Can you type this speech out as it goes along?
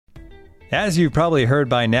As you've probably heard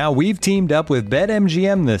by now, we've teamed up with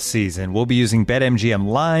BetMGM this season. We'll be using BetMGM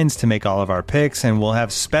lines to make all of our picks, and we'll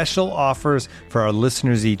have special offers for our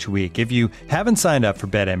listeners each week. If you haven't signed up for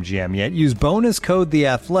BetMGM yet, use bonus code The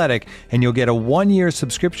Athletic, and you'll get a 1-year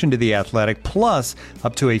subscription to The Athletic, plus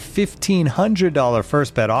up to a $1,500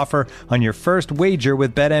 first bet offer on your first wager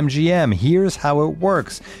with BetMGM. Here's how it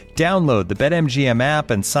works. Download the BetMGM app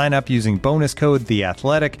and sign up using bonus code The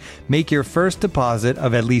Athletic. Make your first deposit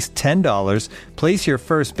of at least $10. Place your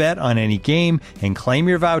first bet on any game and claim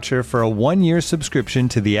your voucher for a 1-year subscription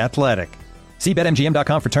to The Athletic. See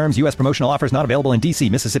BetMGM.com for terms. U.S. promotional offers not available in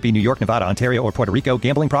D.C., Mississippi, New York, Nevada, Ontario, or Puerto Rico.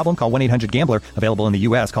 Gambling problem? Call 1-800-GAMBLER. Available in the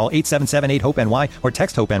U.S. Call 877-8-HOPE-NY or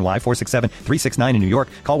text HOPE-NY 467-369 in New York.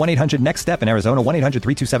 Call 1-800-NEXT-STEP in Arizona.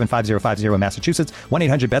 1-800-327-5050 in Massachusetts.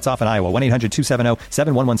 1-800-BETS-OFF in Iowa.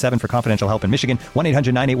 1-800-270-7117 for confidential help in Michigan.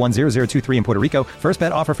 1-800-981-0023 in Puerto Rico. First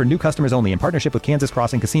bet offer for new customers only in partnership with Kansas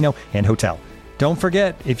Crossing Casino and Hotel. Don't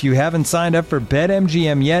forget, if you haven't signed up for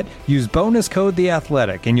BetMGM yet, use bonus code The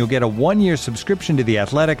Athletic, and you'll get a 1-year subscription to The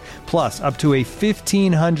Athletic, plus up to a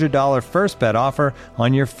 $1,500 first bet offer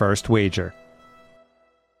on your first wager.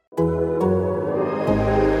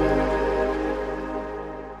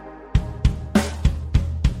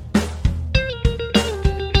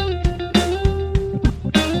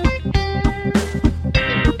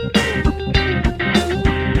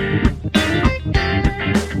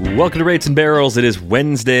 Welcome to Rates and Barrels. It is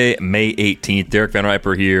Wednesday, May 18th. Derek Van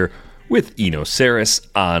Riper here with Eno Saris.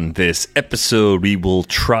 On this episode, we will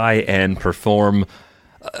try and perform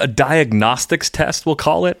a diagnostics test, we'll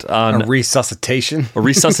call it. On a resuscitation. A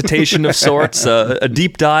resuscitation of sorts. A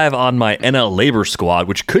deep dive on my NL Labor squad,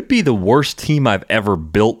 which could be the worst team I've ever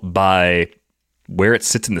built by where it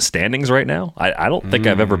sits in the standings right now. I don't think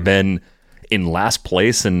I've ever been in last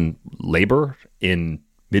place in Labor in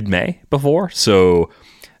mid-May before. So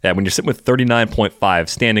that when you're sitting with 39.5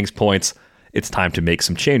 standings points, it's time to make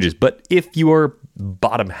some changes. But if you are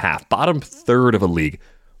bottom third of a league,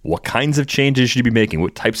 what kinds of changes should you be making?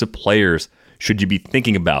 What types of players should you be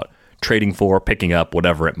thinking about trading for, picking up,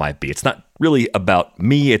 whatever it might be? It's not really about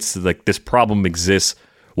me. It's like this problem exists.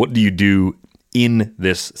 What do you do in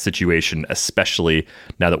this situation, especially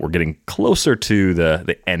now that we're getting closer to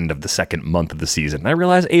the end of the second month of the season? I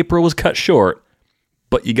realize April was cut short,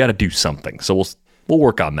 but you got to do something. So we'll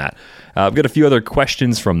work on that. I've got a few other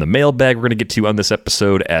questions from the mailbag we're going to get to on this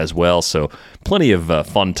episode as well. So plenty of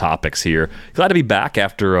fun topics here. Glad to be back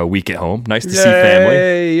after a week at home. Nice to see family.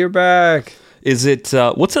 Hey, you're back. Is it?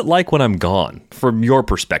 What's it like when I'm gone? From your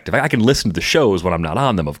perspective, I can listen to the shows when I'm not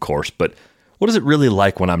on them, of course. But what is it really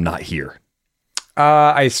like when I'm not here?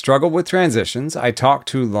 I struggle with transitions. I talk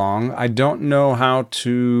too long. I don't know how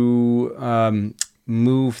to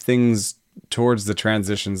move things towards the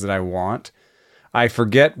transitions that I want. I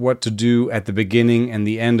forget what to do at the beginning and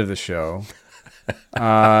the end of the show.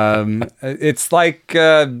 It's like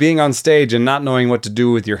being on stage and not knowing what to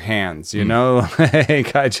do with your hands, you know?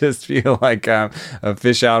 Like, I just feel like a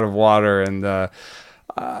fish out of water. And, I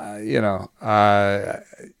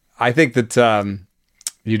think that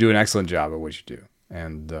you do an excellent job at what you do.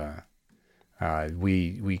 And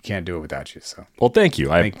we can't do it without you. So, well, thank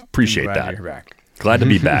you. I appreciate that. You're back. Glad to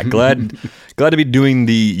be back. Glad to be doing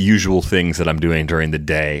the usual things that I'm doing during the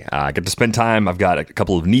day. I get to spend time. I've got a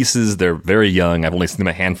couple of nieces. They're very young. I've only seen them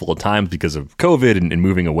a handful of times because of COVID and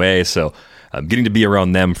moving away. So I'm getting to be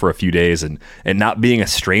around them for a few days and not being a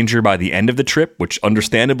stranger by the end of the trip, which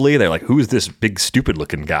understandably, they're like, who is this big, stupid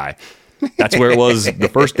looking guy? That's where it was the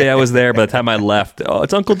first day I was there. By the time I left, oh,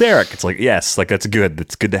 it's Uncle Derek. It's like, yes, like that's good.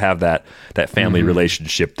 It's good to have that family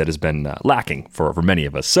relationship that has been lacking for many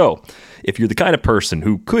of us. So if you're the kind of person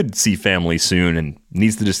who could see family soon and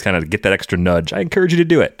needs to just kind of get that extra nudge, I encourage you to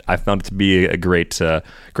do it. I found it to be a great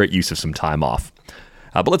use of some time off.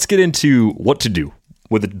 But let's get into what to do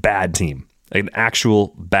with a bad team, an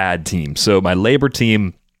actual bad team. So my Labor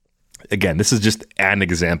team, again, this is just an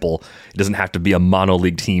example. It doesn't have to be a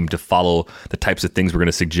mono-league team to follow the types of things we're going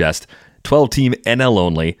to suggest. 12-team NL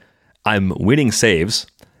only. I'm winning saves,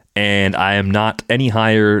 and I am not any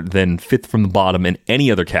higher than fifth from the bottom in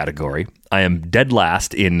any other category. I am dead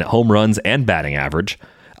last in home runs and batting average.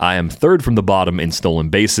 I am third from the bottom in stolen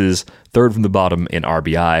bases, third from the bottom in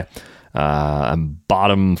RBI. I'm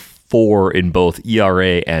bottom 4 in both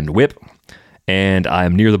ERA and WHIP, and I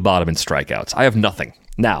am near the bottom in strikeouts. I have nothing.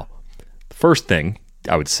 Now, first thing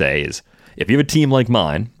I would say is, if you have a team like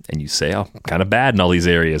mine and you say, oh, I'm kind of bad in all these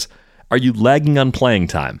areas, are you lagging on playing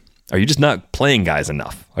time? Are you just not playing guys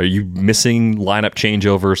enough? Are you missing lineup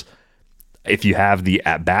changeovers? If you have the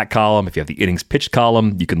at-bat column, if you have the innings pitched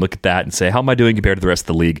column, you can look at that and say, how am I doing compared to the rest of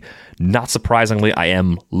the league? Not surprisingly, I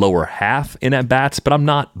am lower half in at-bats, but I'm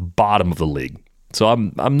not bottom of the league. So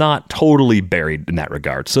I'm not totally buried in that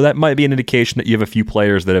regard. So that might be an indication that you have a few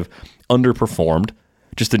players that have underperformed,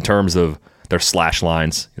 just in terms of their slash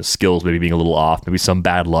lines, skills maybe being a little off, maybe some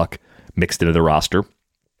bad luck mixed into the roster.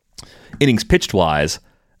 Innings pitched-wise,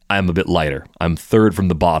 I'm a bit lighter. I'm third from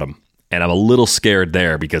the bottom. And I'm a little scared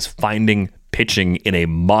there because finding pitching in a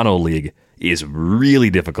mono league is really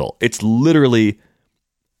difficult. It's literally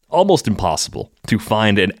almost impossible to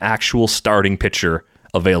find an actual starting pitcher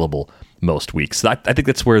available most weeks. So I think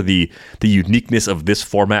that's where the uniqueness of this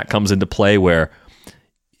format comes into play, where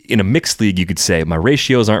in a mixed league, you could say my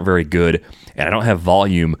ratios aren't very good and I don't have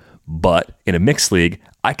volume, but in a mixed league,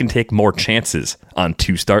 I can take more chances on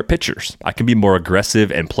 2-start pitchers. I can be more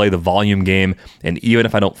aggressive and play the volume game. And even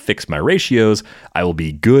if I don't fix my ratios, I will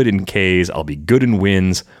be good in Ks. I'll be good in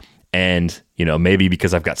wins. And, maybe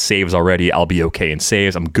because I've got saves already, I'll be okay in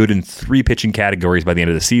saves. I'm good in 3 pitching categories by the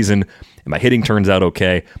end of the season. And my hitting turns out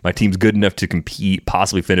okay. My team's good enough to compete,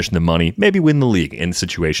 possibly finish in the money, maybe win the league in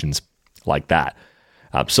situations like that.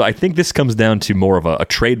 So I think this comes down to more of a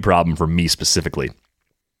trade problem for me specifically.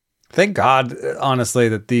 Thank God, honestly,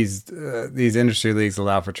 that these industry leagues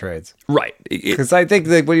allow for trades. Right. Because I think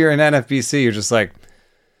that when you're in NFBC, you're just like,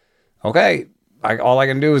 okay, all I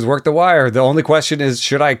can do is work the wire. The only question is,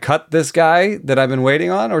 should I cut this guy that I've been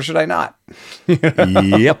waiting on, or should I not?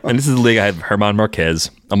 Yep. And this is the league I have Herman Marquez,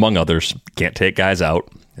 among others. Can't take guys out.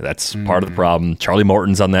 That's part of the problem. Charlie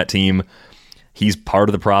Morton's on that team. He's part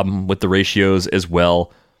of the problem with the ratios as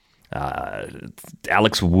well.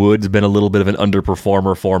 Alex Wood's been a little bit of an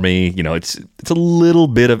underperformer for me. It's a little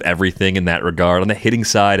bit of everything in that regard. On the hitting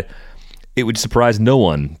side, it would surprise no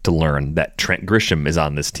one to learn that Trent Grisham is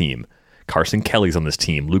on this team. Carson Kelly's on this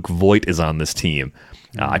team. Luke Voigt is on this team.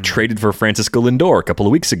 I traded for Francisco Lindor a couple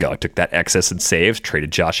of weeks ago. I took that excess in saves,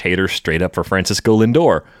 traded Josh Hader straight up for Francisco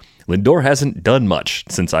Lindor. Lindor hasn't done much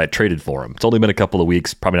since I traded for him. It's only been a couple of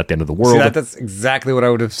weeks, probably not the end of the world. See, that's exactly what I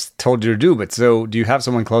would have told you to do. But so do you have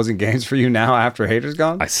someone closing games for you now after Hader's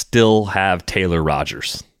gone? I still have Taylor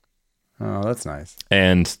Rogers. Oh, that's nice.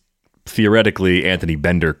 And theoretically, Anthony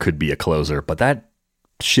Bender could be a closer, but that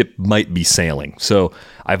ship might be sailing. So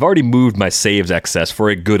I've already moved my saves excess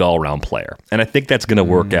for a good all-around player. And I think that's going to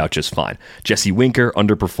work out just fine. Jesse Winker,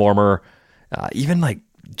 underperformer. Even like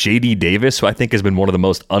JD Davis, who I think has been one of the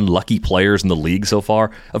most unlucky players in the league so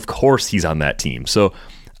far. Of course he's on that team. So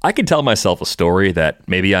I can tell myself a story that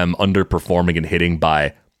maybe I'm underperforming in hitting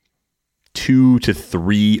by 2 to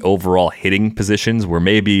 3 overall hitting positions, where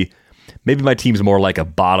maybe my team's more like a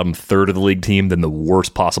bottom third of the league team than the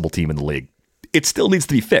worst possible team in the league. It still needs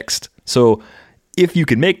to be fixed. So if you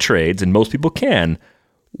can make trades, and most people can,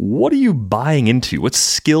 what are you buying into? What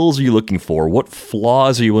skills are you looking for? What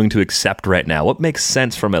flaws are you willing to accept right now? What makes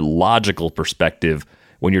sense from a logical perspective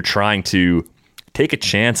when you're trying to take a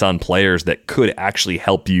chance on players that could actually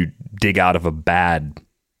help you dig out of a bad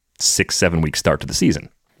 6-7 week start to the season?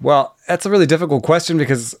 Well, that's a really difficult question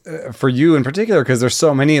because for you in particular, because there's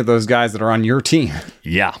so many of those guys that are on your team.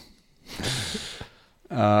 Yeah.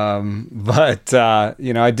 But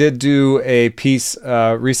I did do a piece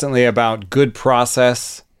recently about good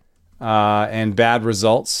process and bad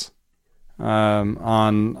results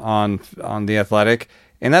on The Athletic,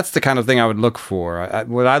 and that's the kind of thing I would look for.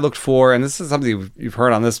 What I looked for, and this is something you've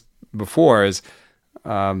heard on this before, is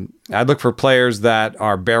I'd look for players that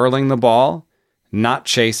are barreling the ball, not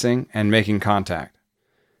chasing, and making contact.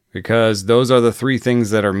 Because those are the 3 things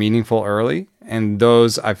that are meaningful early. And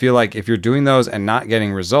those, I feel like if you're doing those and not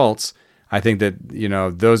getting results, I think that,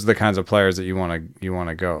 those are the kinds of players that you want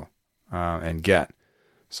to go and get.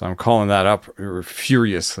 So I'm calling that up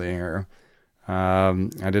furiously here. I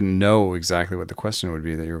didn't know exactly what the question would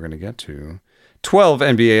be that you were going to get to. 12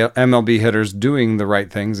 MLB hitters doing the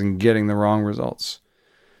right things and getting the wrong results.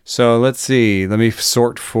 So let's see. Let me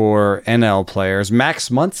sort for NL players. Max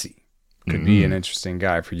Muncy could be an interesting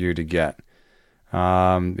guy for you to get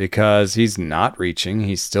because he's not reaching,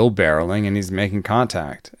 he's still barreling, and he's making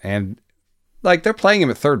contact. And they're playing him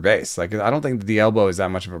at third base. I don't think that the elbow is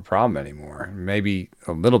that much of a problem anymore. Maybe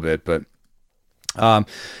a little bit, but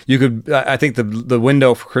you could. I think the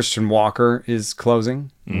window for Christian Walker is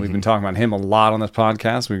closing. We've been talking about him a lot on this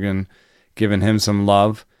podcast. We've been giving him some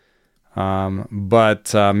love.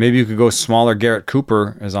 But maybe you could go smaller. Garrett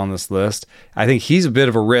Cooper is on this list. I think he's a bit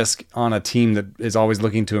of a risk on a team that is always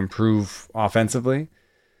looking to improve offensively.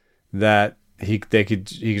 That he could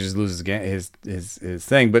just lose his game, his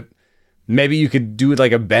thing. But maybe you could do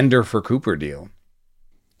like a Bender for Cooper deal.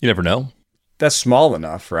 You never know. that's small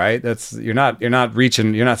enough, right? That's you're not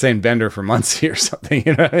saying Bender for Muncy or something,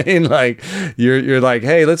 you know what I mean? Like you're like,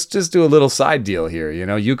 hey, let's just do a little side deal here. You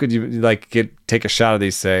know, you could take a shot of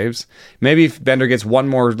these saves. Maybe if Bender gets one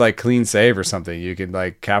more like clean save or something, you could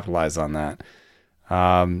like capitalize on that.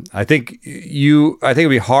 I think it'd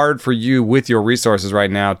be hard for you with your resources right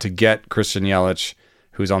now to get Christian Yelich,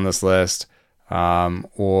 who's on this list,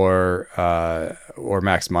 or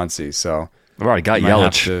Max Muncy. So I've already got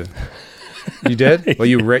Yelich. You did? Well,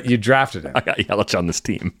 you drafted him. I got Yelich on this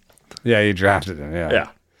team. Yeah, you drafted him. Yeah.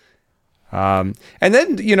 Yeah. And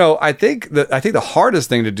then I think the hardest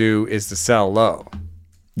thing to do is to sell low.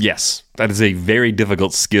 Yes, that is a very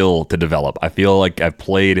difficult skill to develop. I feel like I've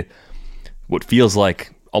played what feels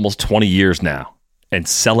like almost 20 years now, and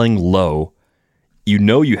selling low,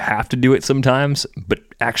 you have to do it sometimes, but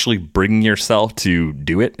actually bringing yourself to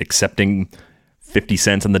do it, accepting 50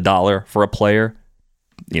 cents on the dollar for a player,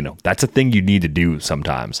 that's a thing you need to do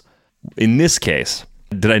sometimes. In this case,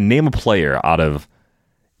 did I name a player out of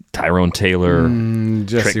Tyrone Taylor, Trent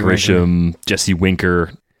Grisham, Jesse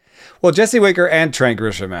Winker? Well, Jesse Winker and Trent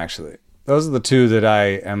Grisham, actually. Those are the two that I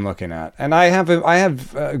am looking at. And I have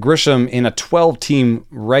Grisham in a 12-team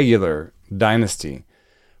regular dynasty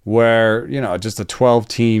where, just a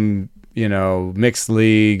 12-team, mixed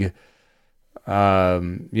league.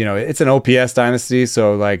 It's an OPS dynasty,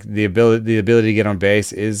 so like the ability to get on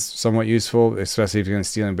base is somewhat useful, especially if you're going to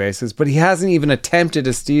stealing bases. But he hasn't even attempted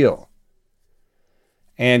a steal.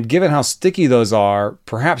 And given how sticky those are,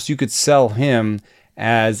 perhaps you could sell him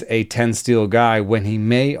as a 10 steal guy when he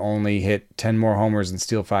may only hit 10 more homers and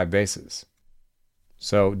steal 5 bases.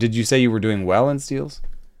 So did you say you were doing well in steals?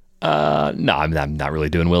 No, I'm not really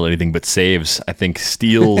doing well at anything but saves. I think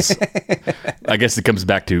steals, I guess it comes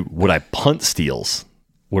back to, would I punt steals?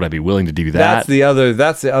 Would I be willing to do that? That's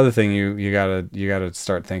the other thing you gotta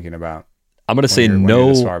start thinking about. I'm going to say no,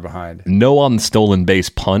 this far behind. No on the stolen base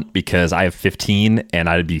punt because I have 15 and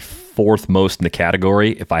I'd be 4th most in the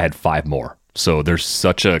category if I had 5 more. So there's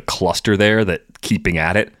such a cluster there that keeping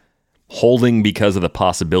at it, holding because of the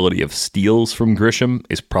possibility of steals from Grisham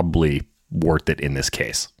is probably worth it in this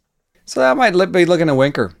case. So that might be looking at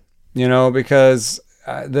Winker, because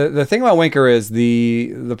the thing about Winker is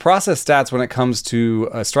the process stats when it comes to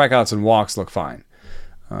strikeouts and walks look fine.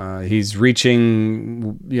 He's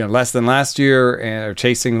reaching less than last year or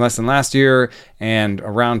chasing less than last year and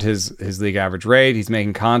around his league average rate. He's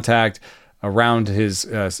making contact around his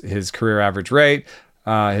career average rate.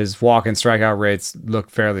 His walk and strikeout rates look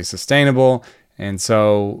fairly sustainable. And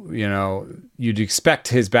so, you'd expect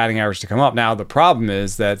his batting average to come up. Now, the problem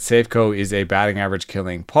is that Safeco is a batting average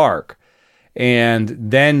killing park. And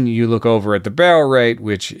then you look over at the barrel rate,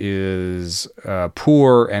 which is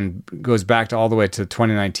poor and goes back to all the way to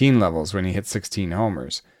 2019 levels when he hit 16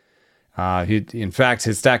 homers. In fact,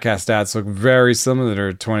 his StatCast stats look very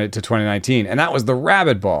similar to 2019, and that was the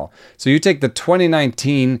rabbit ball. So you take the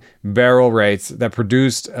 2019 barrel rates that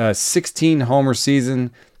produced a 16 homer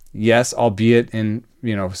season, yes, albeit in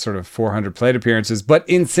sort of 400 plate appearances, but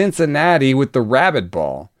in Cincinnati with the rabbit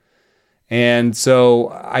ball. And so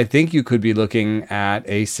I think you could be looking at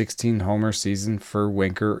a 16 homer season for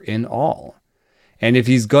Winker in all. And if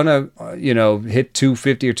he's gonna hit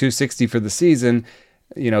 250 or 260 for the season,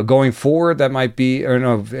 going forward, that might be, or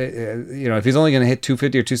no, if he's only going to hit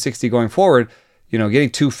 250 or 260 going forward, getting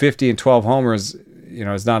 250 and 12 homers,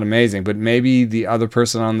 is not amazing. But maybe the other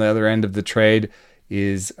person on the other end of the trade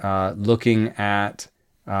is looking at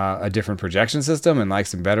a different projection system and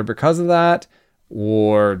likes him better because of that,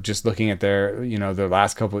 or just looking at their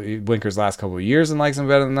Winker's last couple of years and likes him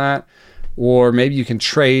better than that, or maybe you can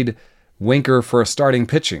trade Winker for a starting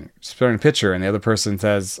pitcher, and the other person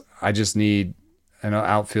says, I just need an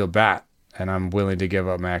outfield bat, and I'm willing to give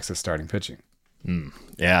up Max's starting pitching.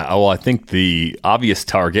 Yeah, well, I think the obvious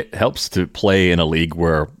target helps to play in a league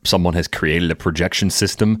where someone has created a projection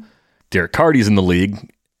system. Derek Carty's in the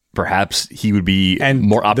league. Perhaps he would be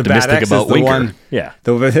more optimistic about Winker.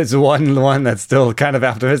 It's the one that's still kind of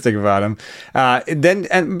optimistic about him. But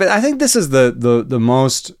I think this is the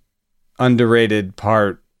most underrated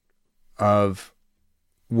part of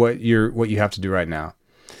what you have to do right now.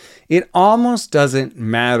 It almost doesn't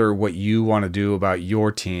matter what you want to do about your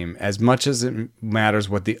team as much as it matters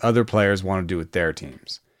what the other players want to do with their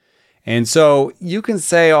teams. And so you can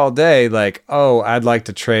say all day, like, oh, I'd like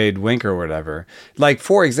to trade Winker or whatever. Like,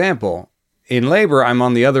 for example, in labor, I'm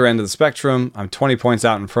on the other end of the spectrum. I'm 20 points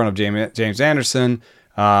out in front of James Anderson.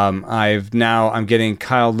 I'm getting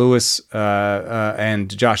Kyle Lewis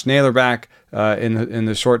and Josh Naylor back in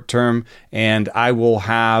the short term, and I will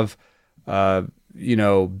have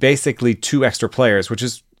basically 2 extra players, which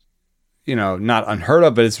is not unheard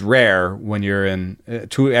of, but it's rare when you're in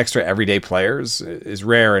 2 extra everyday players is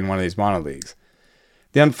rare in one of these mono leagues.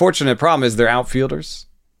 The unfortunate problem is they're outfielders,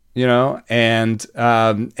 and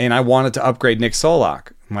I wanted to upgrade Nick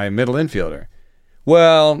Solak, my middle infielder.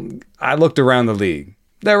 Well, I looked around the league.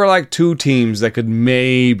 There were like 2 teams that could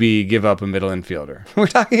maybe give up a middle infielder. We're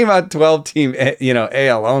talking about 12-team,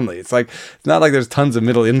 AL only. It's not like there's tons of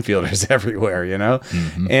middle infielders everywhere,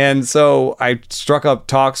 Mm-hmm. And so I struck up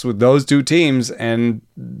talks with those 2 teams, and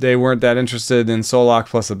they weren't that interested in Solak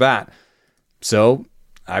plus a bat. So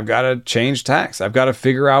I've got to change tacks. I've got to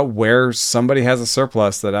figure out where somebody has a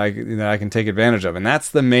surplus that I can take advantage of. And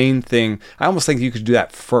that's the main thing. I almost think you could do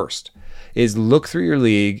that first. Is look through your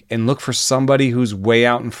league and look for somebody who's way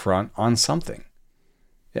out in front on something.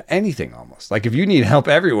 Yeah, anything almost. Like if you need help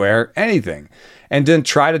everywhere, anything. And then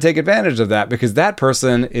try to take advantage of that because that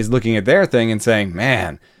person is looking at their thing and saying,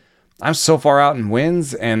 man, I'm so far out in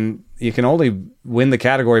wins and you can only win the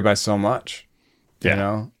category by so much.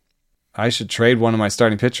 Yeah. I should trade one of my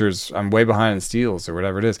starting pitchers. I'm way behind in steals or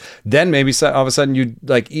whatever it is. Then maybe all of a sudden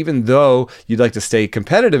even though you'd like to stay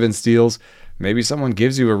competitive in steals, maybe someone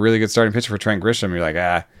gives you a really good starting pitcher for Trent Grisham. You're like,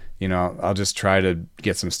 I'll just try to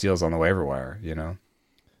get some steals on the waiver wire,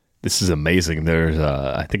 This is amazing. There's,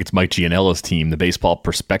 I think it's Mike Gianello's team, the Baseball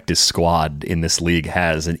Prospectus squad in this league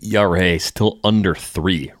has an ERA still under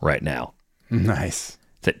 3 right now. Nice.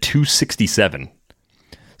 It's at 2.67.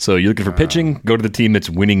 So you're looking for pitching, go to the team that's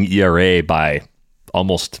winning ERA by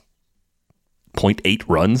almost 0.8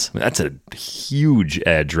 runs. That's a huge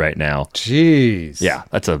edge right now. Jeez. Yeah,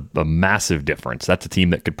 that's a massive difference. That's a team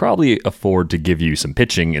that could probably afford to give you some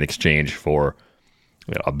pitching in exchange for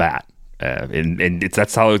a bat.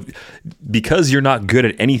 That's how, because you're not good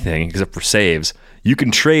at anything except for saves, you can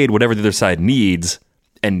trade whatever the other side needs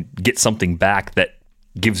and get something back that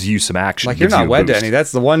gives you some action. Like you're not wed to any.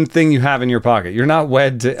 That's the one thing you have in your pocket. You're not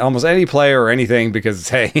wed to almost any player or anything because,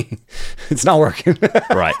 hey, it's not working.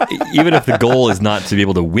 Right. Even if the goal is not to be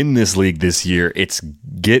able to win this league this year, it's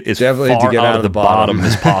get as definitely far to get out of the bottom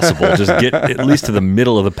as possible. Just get at least to the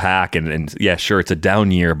middle of the pack. And yeah, sure, it's a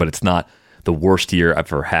down year, but it's not the worst year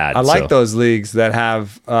I've ever had. I like those leagues that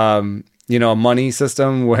have a money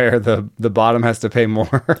system where the bottom has to pay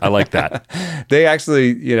more. I like that. They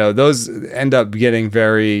actually, those end up getting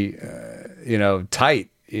very, tight,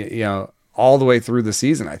 all the way through the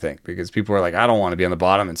season, I think, because people are like, I don't want to be on the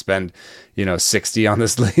bottom and spend, 60 on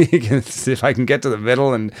this league. And if I can get to the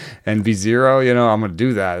middle and be 0, I'm going to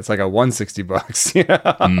do that. It's like a $160.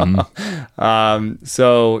 Mm-hmm.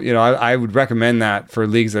 So, I would recommend that for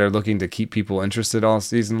leagues that are looking to keep people interested all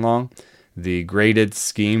season long. The graded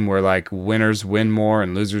scheme where like winners win more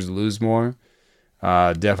and losers lose more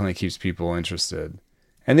definitely keeps people interested.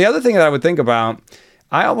 And the other thing that I would think about,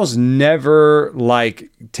 I almost never like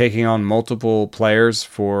taking on multiple players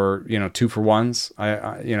for 2-for-1s.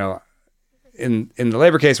 I in the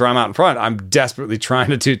labor case where I'm out in front, I'm desperately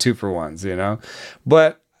trying to do 2-for-1s.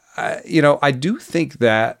 But I do think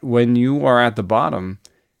that when you are at the bottom,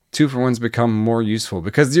 2-for-1s become more useful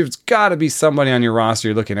because there's got to be somebody on your roster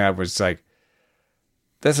you're looking at where it's like,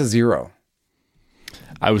 that's a 0.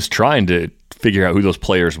 I was trying to figure out who those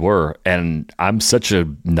players were, and I'm such a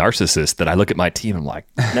narcissist that I look at my team and I'm like,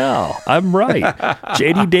 no, I'm right.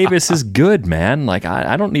 JD Davis is good, man. Like,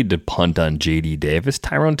 I don't need to punt on JD Davis.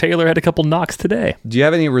 Tyrone Taylor had a couple knocks today. Do you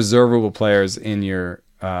have any reservable players in your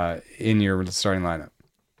starting lineup?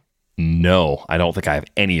 No, I don't think I have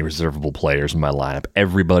any reservable players in my lineup.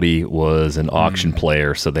 Everybody was an auction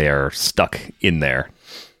player, so they are stuck in there.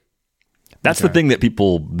 That's the thing that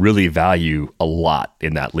people really value a lot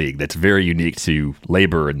in that league. That's very unique to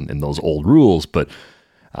labor and those old rules, but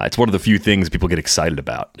it's one of the few things people get excited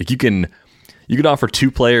about. Like you can offer 2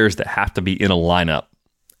 players that have to be in a lineup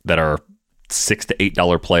that are $6 to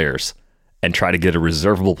 $8 players and try to get a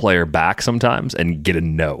reservable player back sometimes and get a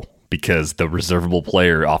no, because the reservable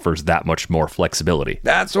player offers that much more flexibility.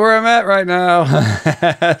 That's where I'm at right now.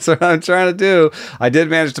 That's what I'm trying to do. I did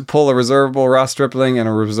manage to pull a reservable Ross Stripling and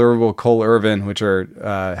a reservable Cole Irvin, which are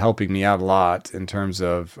helping me out a lot in terms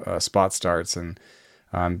of spot starts, and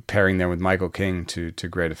pairing them with Michael King to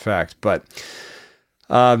great effect. But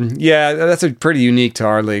that's a pretty unique to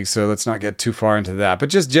our league, so let's not get too far into that. But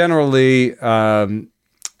just generally,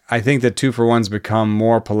 I think that 2-for-1s become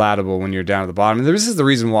more palatable when you're down at the bottom. And this is the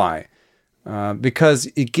reason why. Because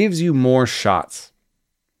it gives you more shots.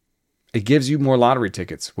 It gives you more lottery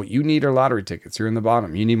tickets. What you need are lottery tickets. You're in the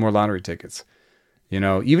bottom. You need more lottery tickets.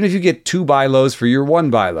 Even if you get 2 buy lows for your 1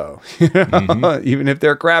 buy low, even if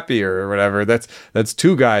they're crappier or whatever, that's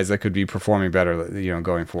 2 guys that could be performing better,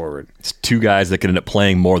 going forward. It's 2 guys that could end up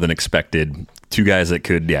playing more than expected. 2 guys that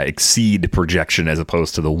could, exceed projection as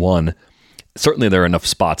opposed to the 1. Certainly, there are enough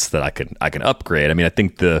spots that I can upgrade. I mean, I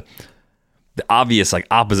think the obvious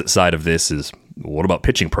opposite side of this is, what about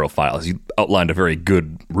pitching profiles? You outlined a very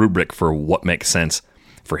good rubric for what makes sense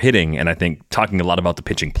for hitting, and I think talking a lot about the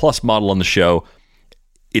Pitching Plus model on the show,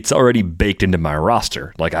 it's already baked into my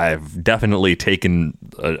roster. I've definitely taken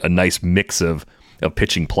a nice mix of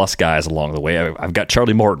Pitching Plus guys along the way. I've got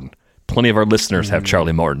Charlie Morton. Plenty of our listeners have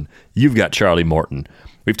Charlie Morton. You've got Charlie Morton.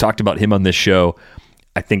 We've talked about him on this show.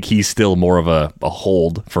 I think he's still more of a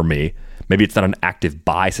hold for me. Maybe it's not an active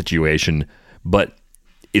buy situation, but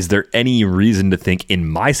is there any reason to think in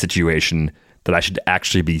my situation that I should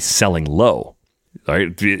actually be selling low? All right?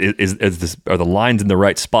 Are the lines in the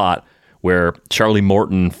right spot where Charlie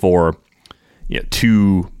Morton for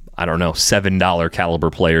 2, $7 caliber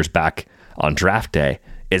players back on draft day,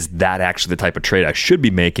 is that actually the type of trade I should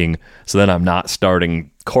be making, so then I'm not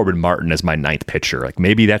starting Corbin Martin as my 9th pitcher?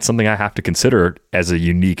 Maybe that's something I have to consider as a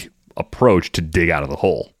unique approach to dig out of the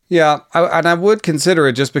hole. Yeah, I would consider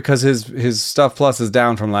it just because his stuff plus is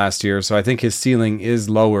down from last year, so I think his ceiling is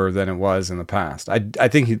lower than it was in the past. I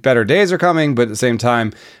think better days are coming, but at the same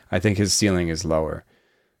time, I think his ceiling is lower.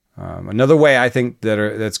 Another way I think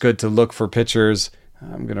that's good to look for pitchers,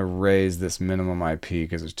 I'm going to raise this minimum IP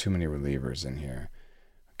because there's too many relievers in here.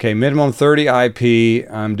 Okay, minimum 30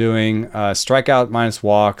 IP. I'm doing strikeout minus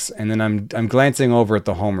walks, and then I'm glancing over at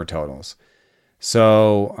the homer totals.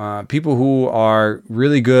 So people who are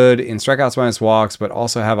really good in strikeouts minus walks, but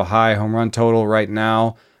also have a high home run total right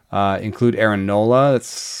now, include Aaron Nola.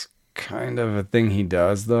 That's kind of a thing he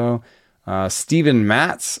does, though. Steven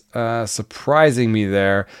Matz, surprising me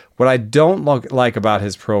there. What I don't like about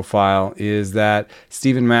his profile is that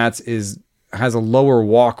Steven Matz has a lower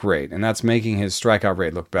walk rate, and that's making his strikeout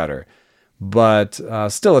rate look better. But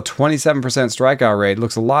still, a 27% strikeout rate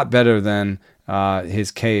looks a lot better than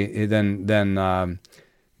his K than I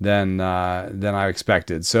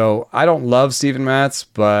expected. So I don't love Steven Matz,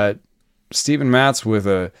 but Steven Matz with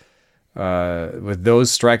those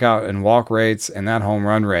strikeout and walk rates and that home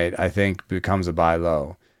run rate, I think becomes a buy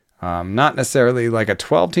low. Not necessarily like a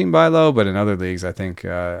 12-team buy low, but in other leagues, I think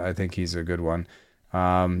he's a good one.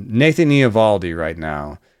 Nathan Eovaldi right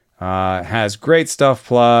now has great stuff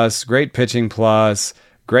plus, great pitching plus,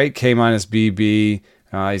 great K minus BB.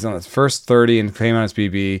 He's on the first 30 in K minus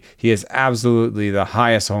BB. He has absolutely the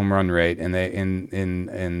highest home run rate of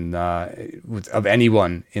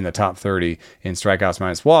anyone in the top 30 in strikeouts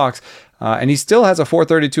minus walks, and he still has a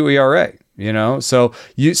 4.32 ERA. So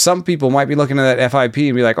some people might be looking at that FIP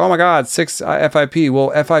and be like, "Oh my God, 6 FIP."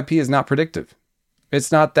 Well, FIP is not predictive.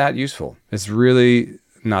 It's not that useful. It's really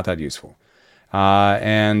not that useful.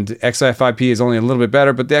 And XFIP is only a little bit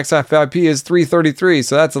better, but the XFIP is 333,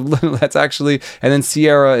 so that's actually. And then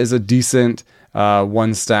Sierra is a decent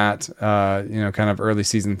one stat, kind of early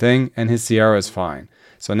season thing, and his Sierra is fine.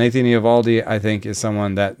 So Nathan Eovaldi, I think, is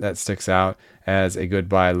someone that sticks out as a good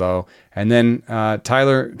buy low. And then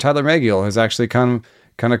Tyler Megill has actually kind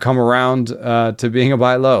of come around to being a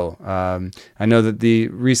buy low. I know that the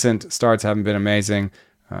recent starts haven't been amazing.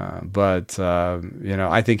 But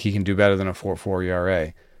I think he can do better than a 4.4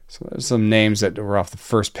 ERA. So there's some names that were off the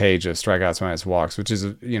first page of strikeouts minus walks, which is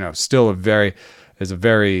still a very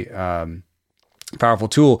powerful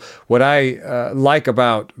tool. What I like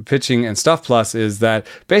about pitching and Stuff Plus is that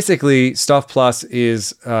basically Stuff Plus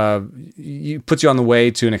is puts you on the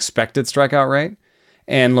way to an expected strikeout rate,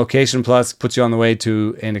 and Location Plus puts you on the way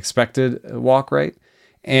to an expected walk rate.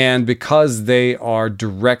 And because they are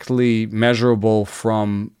directly measurable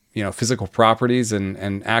from physical properties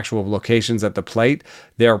and actual locations at the plate,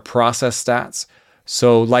 they're process stats.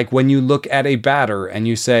 So like when you look at a batter and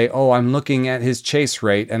you say, "Oh, I'm looking at his chase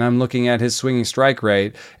rate and I'm looking at his swinging strike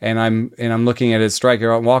rate and I'm looking at his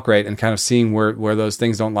strikeout walk rate," and kind of seeing where those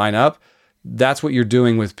things don't line up. That's what you're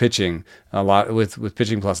doing with pitching a lot with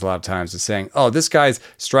Pitching Plus a lot of times, is saying, "Oh, this guy's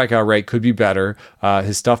strikeout rate could be better.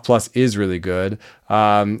 His Stuff Plus is really good,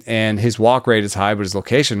 and his walk rate is high, but his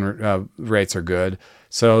location rates are good."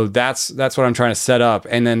 So that's what I'm trying to set up,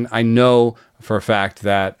 and then I know for a fact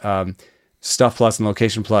that Stuff Plus and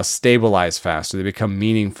Location Plus stabilize faster; they become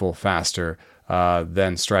meaningful faster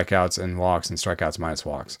than strikeouts and walks and strikeouts minus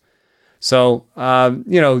walks. So,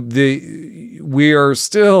 we are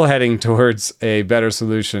still heading towards a better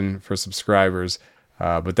solution for subscribers,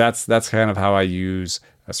 but that's kind of how I use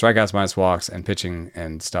strikeouts minus walks and pitching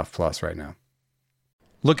and Stuff Plus right now.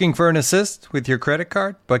 Looking for an assist with your credit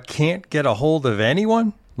card, but can't get a hold of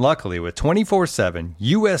anyone? Luckily, with 24/7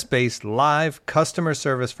 US-based live customer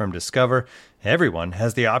service from Discover, everyone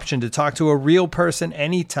has the option to talk to a real person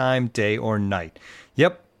anytime, day or night.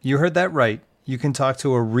 Yep, you heard that right. You can talk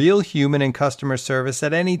to a real human in customer service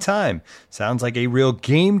at any time. Sounds like a real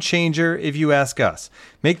game changer if you ask us.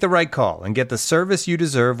 Make the right call and get the service you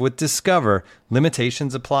deserve with Discover.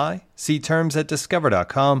 Limitations apply. See terms at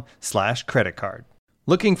discover.com/creditcard.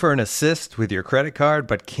 Looking for an assist with your credit card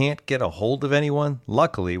but can't get a hold of anyone?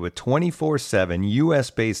 Luckily, with 24/7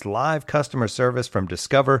 US-based live customer service from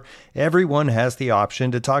Discover, everyone has the option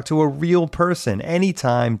to talk to a real person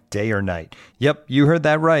anytime, day or night. Yep, you heard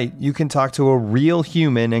that right. You can talk to a real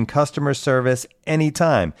human in customer service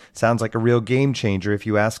anytime. Sounds like a real game changer if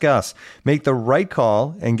you ask us. Make the right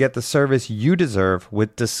call and get the service you deserve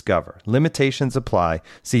with Discover. Limitations apply.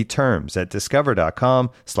 See terms at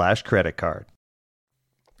discover.com/creditcard.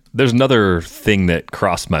 There's another thing that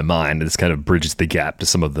crossed my mind, and this kind of bridges the gap to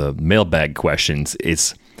some of the mailbag questions,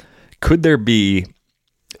 is could there be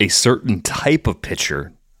a certain type of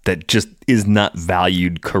pitcher that just is not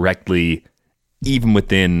valued correctly even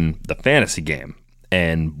within the fantasy game?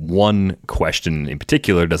 And one question in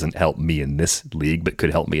particular doesn't help me in this league, but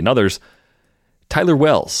could help me in others. Tyler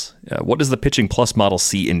Wells. What does the Pitching Plus model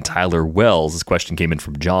see in Tyler Wells? This question came in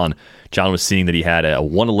from John. John was seeing that he had a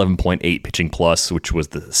 111.8 Pitching Plus, which was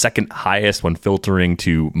the second highest when filtering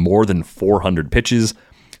to more than 400 pitches.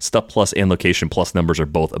 Stuff Plus and Location Plus numbers are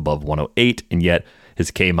both above 108, and yet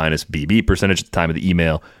his K minus BB percentage at the time of the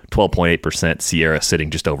email, 12.8%, Sierra sitting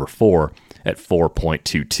just over 4 at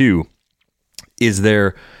 4.22. Is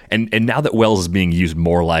there, and now that Wells is being used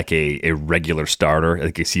more like a regular starter,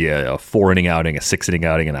 like you see a 4-inning outing, a 6-inning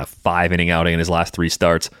outing, and a 5-inning outing in his last 3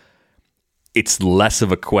 starts, it's less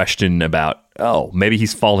of a question about, oh, maybe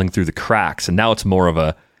he's falling through the cracks. And now it's more of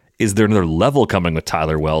a, is there another level coming with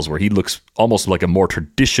Tyler Wells where he looks almost like a more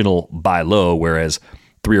traditional buy low, whereas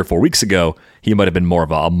 3 or 4 weeks ago, he might have been more of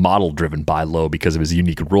a model-driven buy low because of his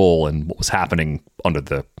unique role and what was happening under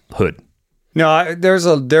the hood. No,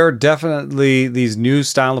 there are definitely these new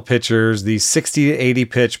style of pitchers, these 60 to 80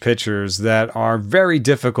 pitch pitchers that are very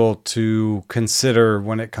difficult to consider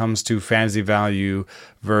when it comes to fantasy value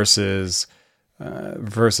versus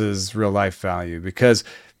real life value, because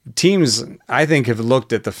teams, I think, have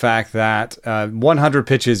looked at the fact that 100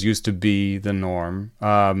 pitches used to be the norm,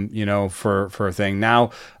 for a thing. Now,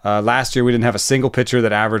 last year we didn't have a single pitcher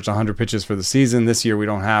that averaged 100 pitches for the season. This year we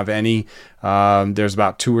don't have any. There's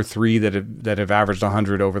about 2 or 3 that have averaged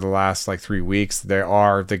 100 over the last 3 weeks. There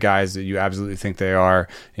are the guys that you absolutely think they are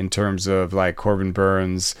in terms of like Corbin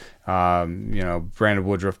Burns, Brandon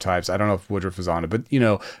Woodruff types. I don't know if Woodruff is on it, but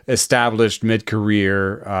established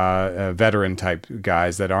mid-career veteran type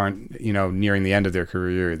guys that aren't nearing the end of their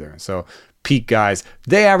career either. So peak guys,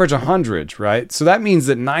 they average 100, right? So that means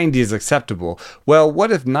that 90 is acceptable. Well,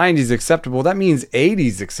 what if 90 is acceptable? That means 80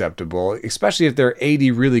 is acceptable, especially if there are 80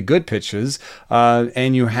 really good pitches,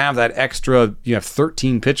 and you have that extra. You have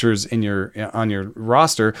 13 pitchers on your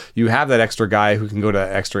roster. You have that extra guy who can go to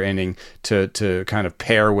that extra inning to kind of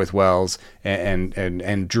pair with Wells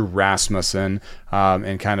and Drew Rasmussen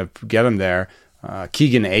and kind of get them there.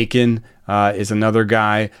 Keegan Aiken is another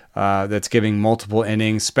guy that's giving multiple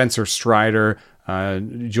innings. Spencer Strider,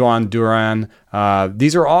 Joan Duran.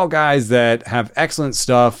 These are all guys that have excellent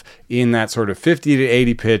stuff in that sort of 50 to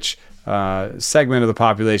 80 pitch segment of the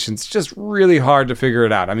population. It's just really hard to figure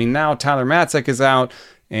it out. I mean, now Tyler Matzek is out,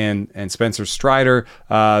 and Spencer Strider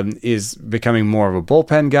is becoming more of a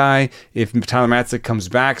bullpen guy. If Tyler Matzek comes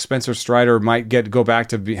back, Spencer Strider might go back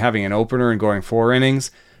to having an opener and going 4 innings.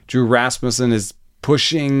 Drew Rasmussen is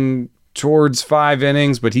pushing towards 5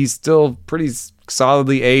 innings, but he's still pretty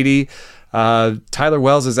solidly 80. Tyler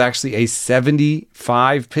Wells is actually a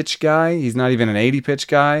 75 pitch guy. He's not even an 80 pitch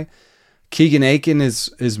guy. Keegan Aiken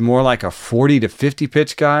is more like a 40 to 50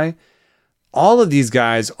 pitch guy. All of these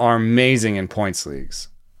guys are amazing in points leagues.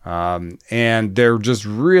 And they're just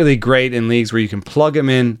really great in leagues where you can plug them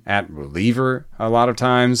in at reliever a lot of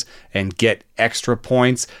times and get extra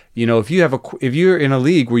points. If you're in a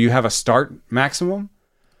league where you have a start maximum,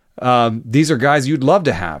 these are guys you'd love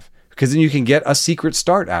to have, because then you can get a secret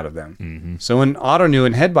start out of them. Mm-hmm. So in Autonew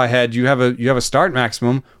and head by head, you have a start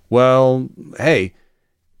maximum. Well, hey,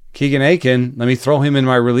 Keegan Aiken, let me throw him in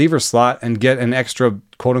my reliever slot and get an extra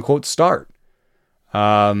quote unquote start.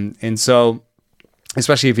 And so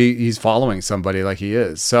especially if he's following somebody like he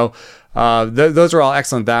is. So those are all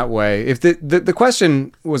excellent that way. If the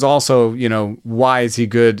question was also, why is he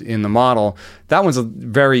good in the model? That one's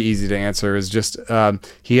very easy to answer. Is just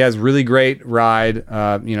he has really great ride.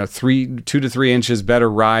 2 to 3 inches better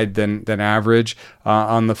ride than average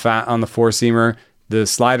on the four-seamer. The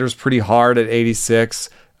slider's pretty hard at 86.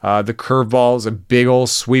 The curveball is a big old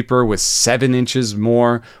sweeper with 7 inches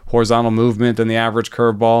more horizontal movement than the average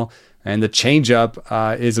curveball. And the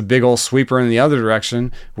changeup is a big old sweeper in the other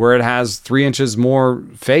direction, where it has 3 inches more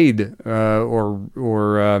fade, or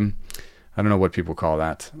I don't know what people call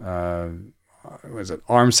that. Was it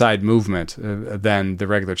arm side movement than the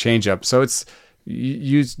regular changeup? So it's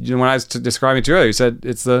when I was describing it to you earlier, you said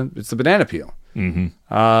it's the banana peel.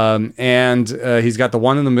 Mm-hmm. And he's got the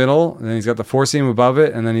one in the middle, and then he's got the four seam above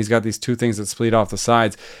it, and then he's got these two things that split off the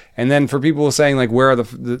sides. And then for people saying like, where are the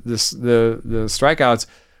strikeouts?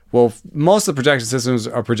 Well, most of the projection systems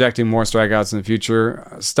are projecting more strikeouts in the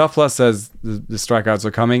future. Stuff Plus says the strikeouts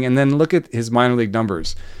are coming. And then look at his minor league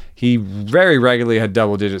numbers. He very regularly had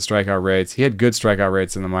double-digit strikeout rates. He had good strikeout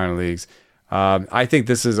rates in the minor leagues. I think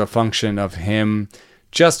this is a function of him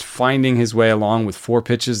just finding his way along with 4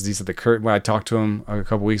 pitches. These are when I talked to him a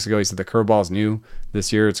couple weeks ago, he said the curveball is new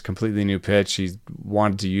this year. It's a completely new pitch. He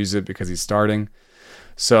wanted to use it because he's starting.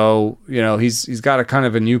 So, he's got a kind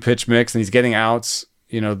of a new pitch mix, and he's getting outs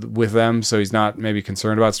with them, so he's not maybe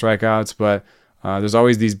concerned about strikeouts, but there's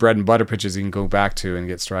always these bread and butter pitches he can go back to and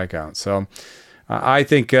get strikeouts. So I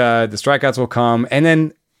think the strikeouts will come. And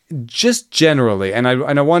then just generally, and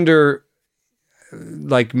I wonder,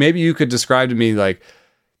 like, maybe you could describe to me, like,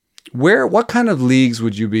 what kind of leagues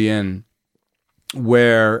would you be in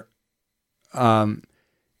where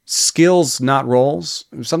skills, not roles,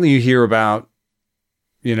 something you hear about,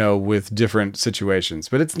 with different situations,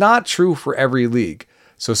 but it's not true for every league.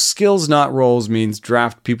 So skills, not roles, means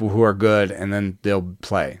draft people who are good, and then they'll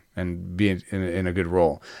play and be in a good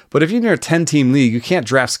role. But if you're in a 10-team league, you can't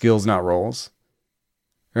draft skills, not roles,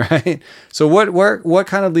 right? So what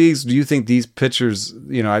kind of leagues do you think these pitchers?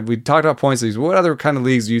 We talked about points leagues. What other kind of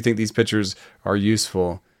leagues do you think these pitchers are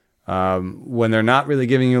useful when they're not really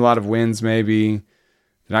giving you a lot of wins? Maybe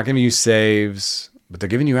they're not giving you saves, but they're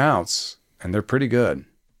giving you outs, and they're pretty good.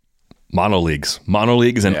 Mono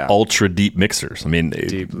leagues and ultra deep mixers. I mean,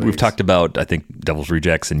 we've talked about, I think, Devil's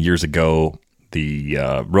Rejects, and years ago, the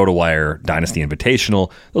RotoWire Dynasty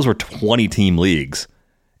Invitational. Those were 20-team leagues.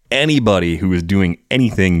 Anybody who is doing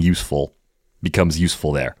anything useful becomes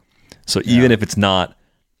useful there. So even if it's not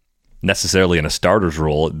necessarily in a starter's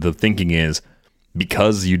role, the thinking is,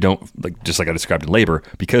 because you don't, just like I described in labor,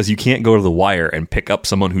 because you can't go to the wire and pick up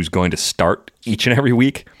someone who's going to start each and every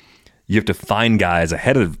week, you have to find guys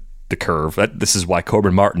ahead of the curve. This is why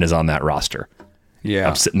Corbin Martin is on that roster. Yeah.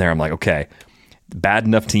 I'm sitting there, I'm like, okay, bad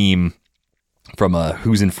enough team from a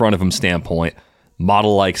who's in front of him standpoint.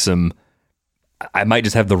 Model likes him. I might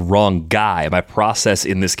just have the wrong guy. My process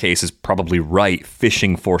in this case is probably right,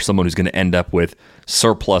 fishing for someone who's going to end up with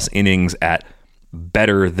surplus innings at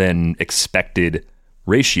better than expected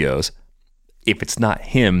ratios. If it's not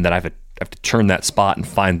him, then I have to turn that spot and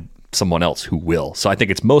find someone else who will. So I think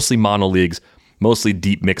it's mostly mono leagues, mostly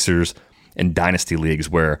deep mixers, and dynasty leagues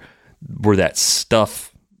where that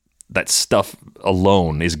stuff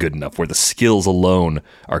alone is good enough, where the skills alone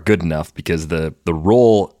are good enough, because the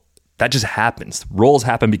role, that just happens. Roles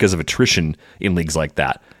happen because of attrition in leagues like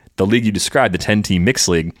that. The league you described, the 10-team mixed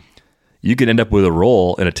league, you could end up with a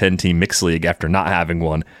role in a 10-team mixed league after not having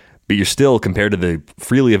one, but you're still, compared to the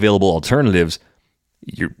freely available alternatives,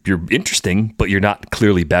 you're interesting, but you're not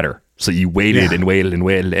clearly better. So you waited and waited and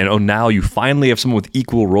waited, and now you finally have someone with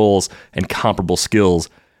equal roles and comparable skills.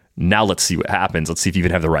 Now let's see what happens. Let's see if you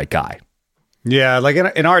even have the right guy. Yeah, like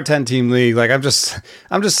in our 10-team league, like I'm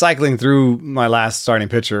just cycling through my last starting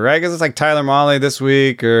pitcher, right? Because it's like Tyler Mahle this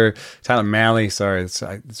week, or Tyler Mahle. Sorry,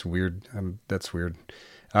 it's weird. That's weird.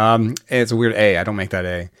 It's a weird A. I don't make that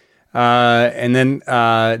A. And then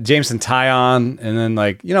Jameson Taillon, and then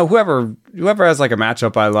whoever has like a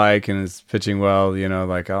matchup I like and is pitching well,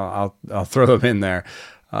 like I'll throw them in there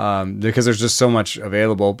because there's just so much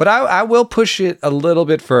available. But I will push it a little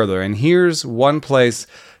bit further. And here's one place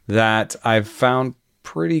that I've found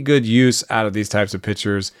pretty good use out of these types of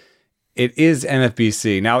pitchers. It is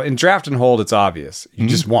NFBC. Now in draft and hold, it's obvious. You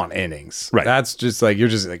just want innings. Right. That's just like, you're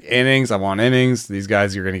just like, innings. I want innings. These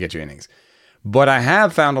guys, you're going to get you innings. But I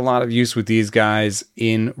have found a lot of use with these guys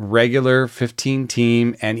in regular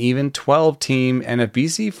 15-team and even 12-team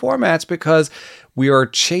NFBC formats, because we are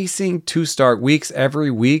chasing 2-start weeks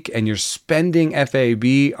every week, and you're spending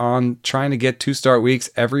FAB on trying to get 2-start weeks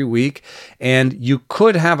every week. And you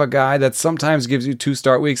could have a guy that sometimes gives you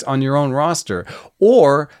 2-start weeks on your own roster.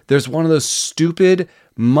 Or there's one of those stupid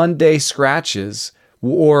Monday scratches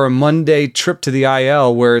or a Monday trip to the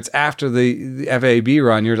IL where it's after the FAB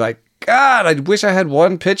run. You're like, God, I wish I had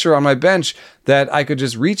one pitcher on my bench that I could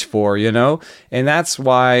just reach for, And that's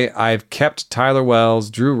why I've kept Tyler Wells,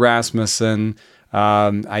 Drew Rasmussen.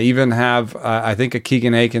 I even have, I think, a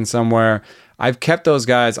Keegan Aiken somewhere. I've kept those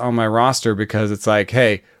guys on my roster because it's like,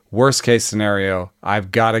 hey, worst case scenario, I've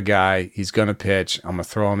got a guy, he's going to pitch. I'm going to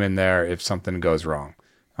throw him in there if something goes wrong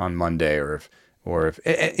on Monday or if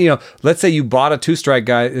let's say you bought a 2-start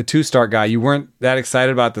guy, you weren't that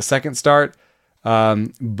excited about the second start.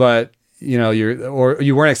 But you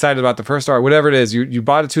weren't excited about the first start, whatever it is, you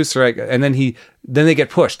bought a 2-start and then they get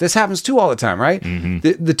pushed. This happens too all the time, right? Mm-hmm.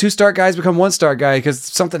 The 2-start guys become 1-start guy because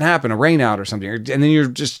something happened, a rain out or something. And then you're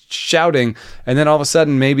just shouting. And then all of a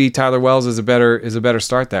sudden, maybe Tyler Wells is a better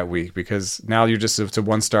start that week because now it's a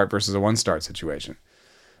 1-start versus a 1-start situation.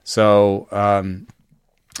 So,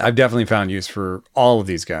 I've definitely found use for all of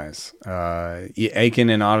these guys. Aiken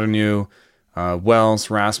and Ottoneu, Wells,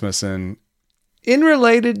 Rasmussen. In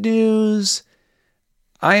related news,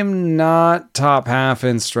 I am not top half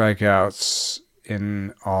in strikeouts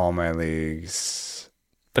in all my leagues.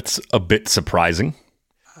 That's a bit surprising.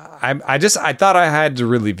 I thought I had to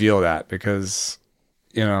really reveal that because,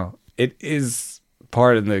 it is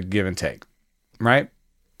part of the give and take, right?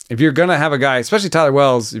 If you're going to have a guy, especially Tyler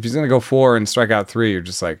Wells, if he's going to go 4 and strike out 3, you're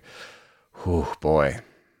just like, oh boy.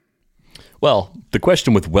 Well, the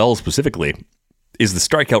question with Wells specifically, is the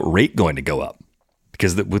strikeout rate going to go up?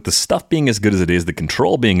 Because with the stuff being as good as it is, the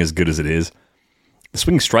control being as good as it is, the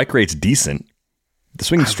swing strike rate's decent. The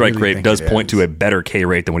swing strike rate does point to a better K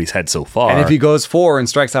rate than what he's had so far. And if he goes 4 and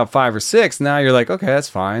strikes out 5 or 6, now you're like, okay, that's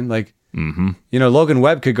fine. Like, Logan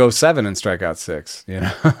Webb could go 7 and strike out 6,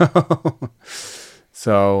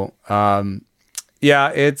 So,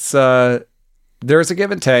 it's there's a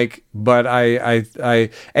give and take, but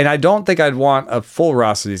I don't think I'd want a full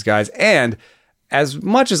roster of these guys. And as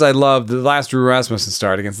much as I love the last Drew Rasmussen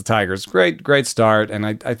start against the Tigers, great start, and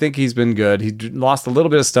I think he's been good. He lost a little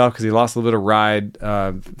bit of stuff because he lost a little bit of ride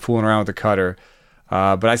fooling around with the cutter,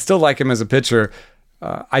 but I still like him as a pitcher.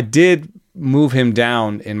 I did move him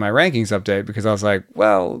down in my rankings update because I was like,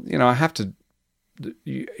 well, I have to.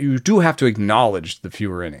 You do have to acknowledge the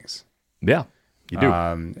fewer innings. Yeah, you do.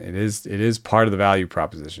 It is part of the value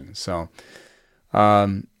proposition. So,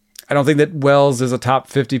 I don't think that Wells is a top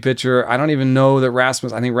 50 pitcher. I don't even know that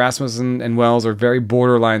I think Rasmussen and Wells are very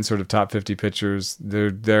borderline sort of top 50 pitchers.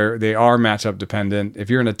 They are matchup dependent. If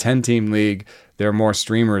you're in a 10-team league, they're more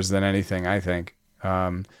streamers than anything, I think.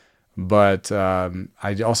 But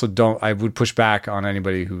I also don't. I would push back on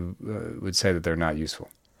anybody who would say that they're not useful.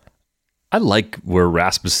 I like where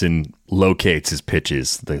Rasmussen locates his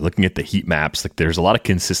pitches. Looking at the heat maps, there's a lot of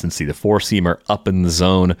consistency. The 4-seamer up in the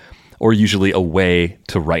zone, or usually away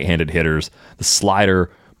to right-handed hitters. The slider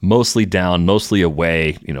mostly down, mostly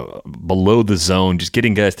away, below the zone, just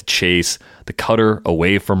getting guys to chase. The cutter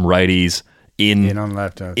away from righties, in on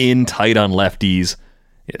lefties, in tight on lefties.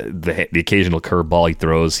 The occasional curveball he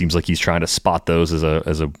throws seems like he's trying to spot those as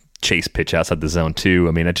a chase pitch outside the zone too.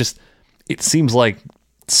 I mean, it seems like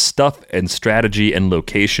stuff and strategy and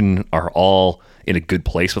location are all in a good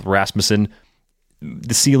place with Rasmussen.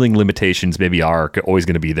 The ceiling limitations maybe are always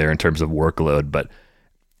going to be there in terms of workload, but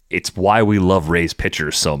it's why we love Rays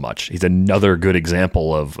pitchers so much. He's another good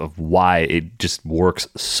example of why it just works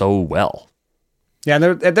so well. Yeah,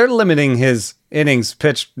 and they're limiting his innings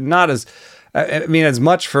pitched not as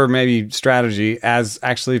much for maybe strategy as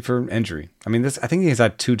actually for injury. I think he's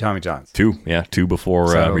had 2 Tommy Johns. 2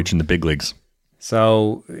 before reaching the big leagues.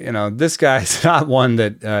 So, this guy's not one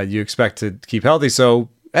that you expect to keep healthy. So,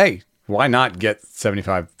 hey, why not get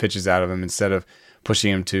 75 pitches out of him instead of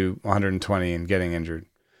pushing him to 120 and getting injured?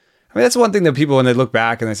 I mean, that's one thing that people, when they look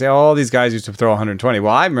back and they say, oh, all these guys used to throw 120.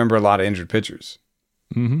 Well, I remember a lot of injured pitchers.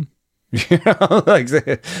 Mm-hmm.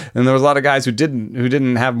 And there was a lot of guys who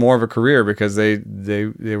didn't have more of a career because they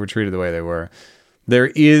were treated the way they were. There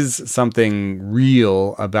is something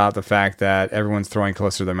real about the fact that everyone's throwing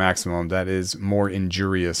closer to their maximum that is more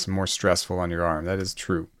injurious, more stressful on your arm. That is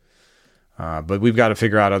true. But we've got to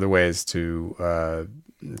figure out other ways to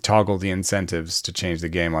toggle the incentives to change the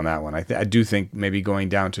game on that one. I do think maybe going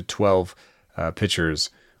down to 12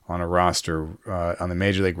 pitchers on a roster, on the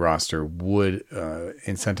major league roster, would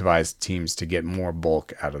incentivize teams to get more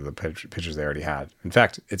bulk out of the pitchers they already had. In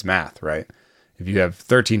fact, it's math, right? If you have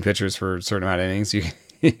 13 pitchers for a certain amount of innings,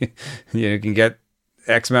 you can get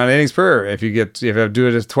X amount of innings per. If you do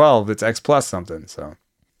it as 12, it's X plus something. So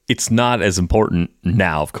it's not as important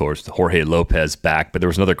now, of course, Jorge Lopez back, but there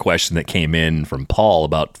was another question that came in from Paul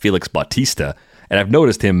about Felix Bautista, and I've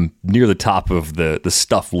noticed him near the top of the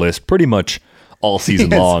stuff list pretty much all season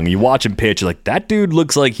long. You watch him pitch, you're like, that dude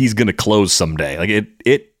looks like he's going to close someday. Like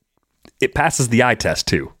it passes the eye test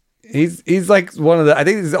too. He's like I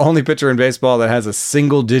think he's the only pitcher in baseball that has a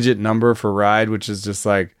single digit number for ride, which is just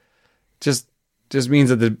like, just means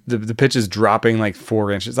that the pitch is dropping like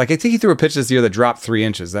 4 inches. Like I think he threw a pitch this year that dropped 3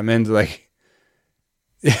 inches. That meant like,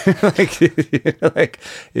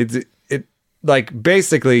 like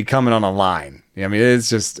basically coming on a line. I mean,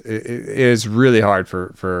 it is really hard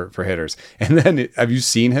for hitters. And then have you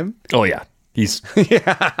seen him? Oh yeah. He's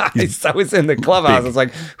I was in the clubhouse. Big. I was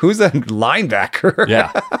like, who's that linebacker?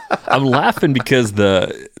 Yeah. I'm laughing because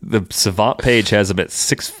the Savant page has him at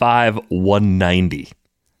 6'5", 190.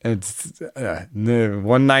 It's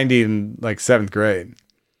 190 in like 7th grade.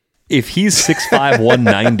 If he's 6'5",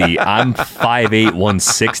 190, I'm 5'8",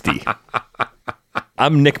 160.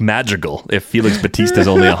 I'm Nick Madrigal if Felix Bautista is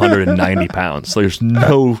only 190 pounds. So there's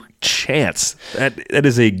no chance. That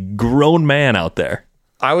is a grown man out there.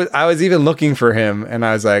 I was even looking for him, and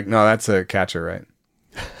I was like, no, that's a catcher, right?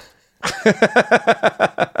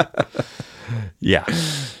 Yeah.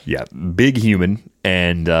 Big human,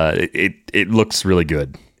 and it looks really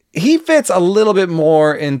good. He fits a little bit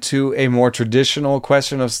more into a more traditional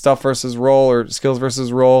question of stuff versus role or skills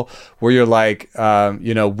versus role, where you're like,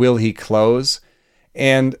 will he close?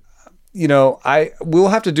 And, we'll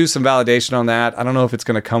have to do some validation on that. I don't know if it's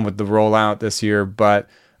going to come with the rollout this year, but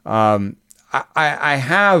I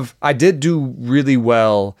did do really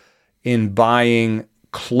well in buying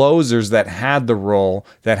closers that had the role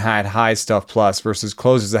that had high stuff plus versus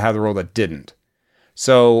closers that had the role that didn't.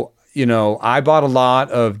 So, I bought a lot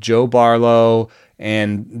of Joe Barlow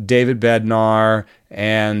and David Bednar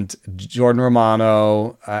and Jordan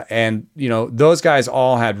Romano. And those guys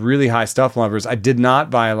all had really high stuff numbers. I did not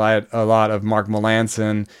buy a lot of Mark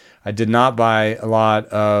Melanson. I did not buy a lot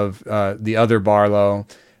of the other Barlow.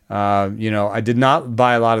 I did not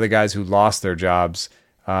buy a lot of the guys who lost their jobs.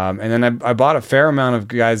 And then I bought a fair amount of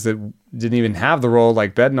guys that didn't even have the role,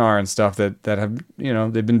 like Bednar and stuff that have,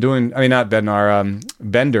 they've been doing, I mean, not Bednar,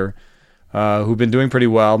 Bender, who've been doing pretty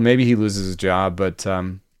well. Maybe he loses his job, but,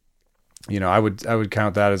 I would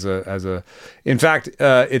count that as a, in fact,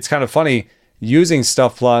 it's kind of funny using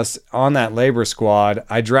Stuff Plus on that labor squad.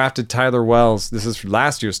 I drafted Tyler Wells. This is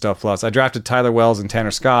last year's Stuff Plus. I drafted Tyler Wells and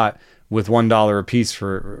Tanner Scott with $1 a piece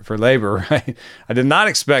for labor, right? I did not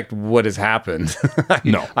expect what has happened.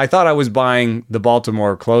 No. I thought I was buying the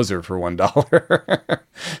Baltimore closer for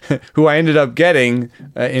 $1, who I ended up getting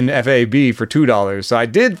in FAB for $2. So I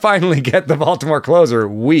did finally get the Baltimore closer.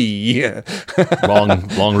 Long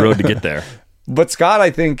road to get there. But Scott,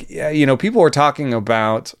 I think, people were talking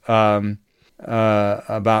about who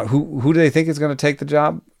do they think is going to take the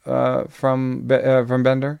job from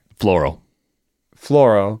Bender? Floro.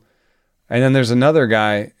 And then there's another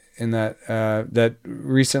guy in that that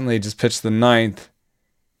recently just pitched the 9th.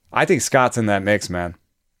 I think Scott's in that mix, man.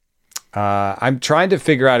 I'm trying to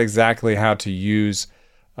figure out exactly how to use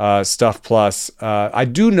Stuff Plus. I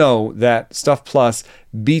do know that Stuff Plus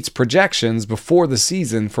beats projections before the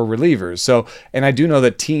season for relievers. So, and I do know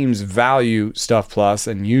that teams value Stuff Plus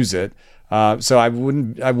and use it. So I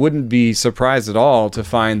wouldn't be surprised at all to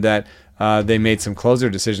find that they made some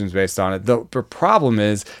closer decisions based on it. The problem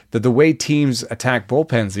is that the way teams attack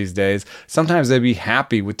bullpens these days, sometimes they'd be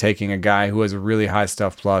happy with taking a guy who has a really high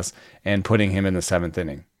Stuff Plus and putting him in the 7th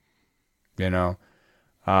inning. So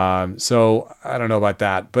I don't know about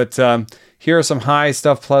that. But here are some high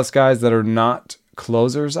Stuff Plus guys that are not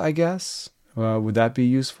closers, I guess. Would that be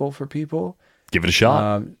useful for people? Give it a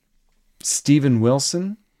shot. Steven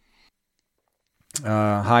Wilson.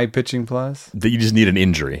 High pitching plus. That you just need an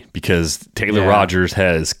injury because Taylor Rogers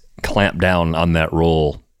has clamped down on that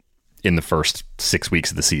role in the first 6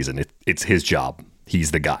 weeks of the season. It's his job.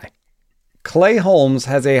 He's the guy. Clay Holmes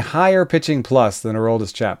has a higher pitching plus than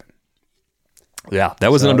Aroldis Chapman. Yeah,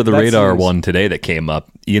 that was an under the radar one today that came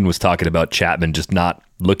up. Ian was talking about Chapman just not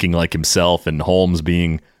looking like himself and Holmes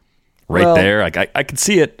being right there. I could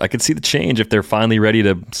see it. I could see the change if they're finally ready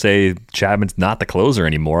to say Chapman's not the closer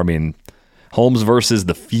anymore. I mean, Holmes versus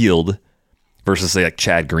the field versus, say, like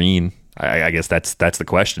Chad Green. I guess that's the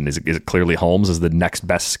question. Is it clearly Holmes is the next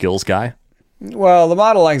best skills guy? Well, the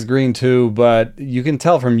model likes Green too, but you can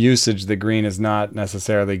tell from usage that Green is not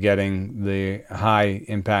necessarily getting the high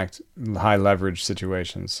impact, high leverage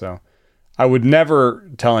situations. So I would never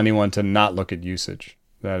tell anyone to not look at usage.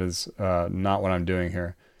 That is not what I'm doing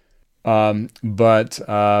here. But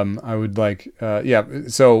I would like,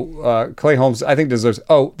 So Clay Holmes, I think, deserves.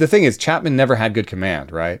 Oh, the thing is, Chapman never had good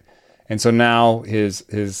command, right? And so now his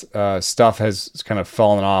stuff has kind of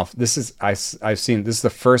fallen off. This is I've seen this is the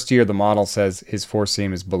first year the model says his four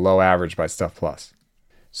seam is below average by Stuff Plus.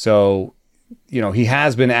 So, he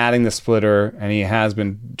has been adding the splitter and he has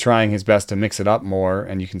been trying his best to mix it up more.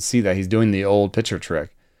 And you can see that he's doing the old pitcher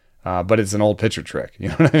trick, but it's an old pitcher trick. You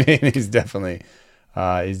know what I mean? He's definitely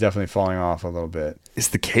falling off a little bit. Is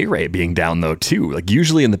the K rate being down though too? Like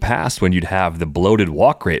usually in the past when you'd have the bloated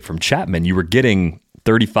walk rate from Chapman, you were getting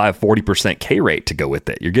 35-40% K rate to go with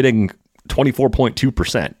it. You're getting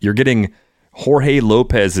 24.2%. You're getting Jorge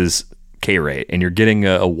Lopez's K rate, and you're getting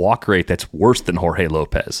a walk rate that's worse than Jorge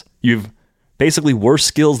Lopez. You've basically worse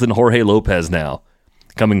skills than Jorge Lopez now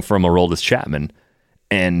coming from Aroldis Chapman.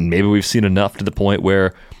 And maybe we've seen enough to the point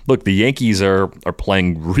where, look, the Yankees are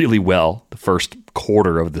playing really well the first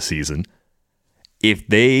quarter of the season. If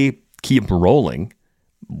they keep rolling,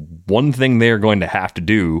 one thing they're going to have to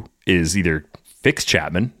do is either fix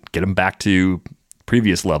Chapman, get him back to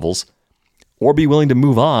previous levels, or be willing to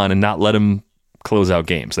move on and not let him close out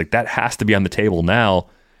games. Like that has to be on the table now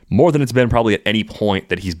more than it's been probably at any point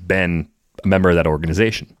that he's been a member of that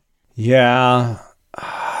organization. Yeah.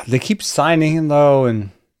 They keep signing him though, and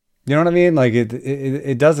you know what I mean? Like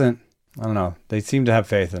it doesn't, I don't know. They seem to have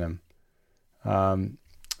faith in him.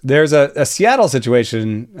 There's a Seattle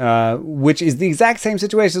situation, which is the exact same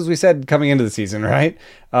situation as we said coming into the season, right?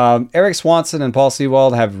 Eric Swanson and Paul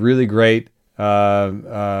Sewald have really great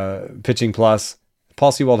pitching plus.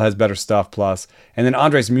 Paul Sewald has better stuff plus. And then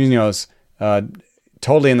Andres Munoz,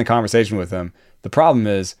 totally in the conversation with him. The problem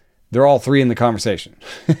is they're all three in the conversation.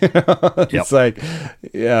 It's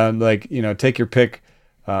take your pick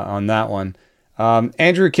on that one.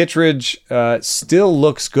 Andrew Kittredge still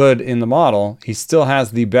looks good in the model. He still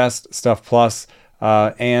has the best stuff plus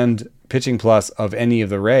and pitching plus of any of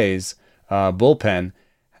the Rays bullpen.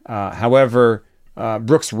 However,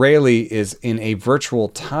 Brooks Raley is in a virtual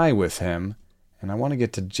tie with him. And I want to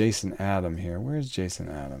get to Jason Adam here. Where's Jason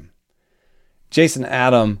Adam? Jason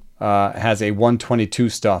Adam has a 122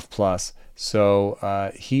 stuff plus.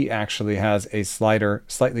 So he actually has a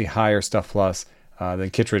slightly higher stuff plus than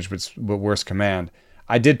Kittredge, but worse command.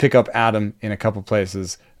 I did pick up Adam in a couple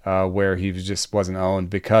places where he just wasn't owned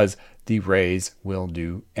because the Rays will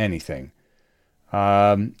do anything.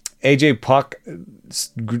 AJ Puck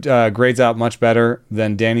grades out much better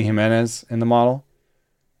than Danny Jimenez in the model.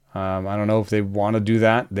 I don't know if they want to do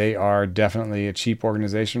that. They are definitely a cheap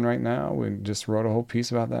organization right now. We just wrote a whole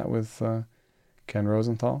piece about that with Ken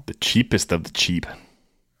Rosenthal. The cheapest of the cheap.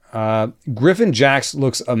 Griffin Jax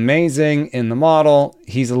looks amazing in the model.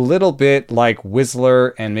 He's a little bit like Whistler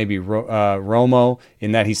and maybe Romo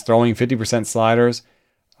in that he's throwing 50% sliders.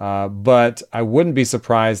 But I wouldn't be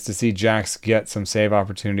surprised to see Jax get some save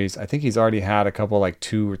opportunities. I think he's already had a couple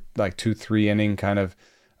 2-3 inning kind of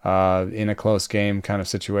in a close game kind of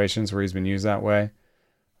situations where he's been used that way.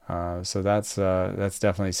 So that's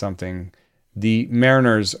definitely something. The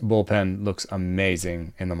Mariners bullpen looks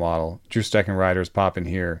amazing in the model. Drew Steckenrider's popping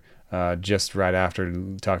here just right after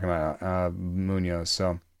talking about Munoz.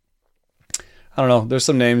 So I don't know. There's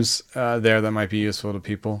some names there that might be useful to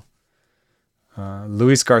people.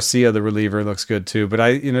 Luis Garcia, the reliever, looks good too. But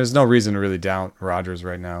there's no reason to really doubt Rogers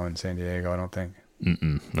right now in San Diego, I don't think.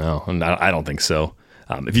 No, I don't think so.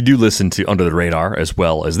 If you do listen to Under the Radar as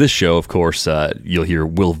well as this show, of course, you'll hear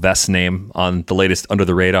Will Vest's name on the latest Under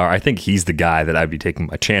the Radar. I think he's the guy that I'd be taking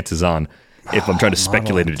my chances on if I'm trying to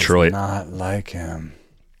speculate in Detroit. Not like him.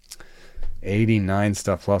 89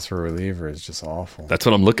 stuff plus for a reliever is just awful. That's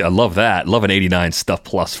what I'm looking. I love that. Love an 89 stuff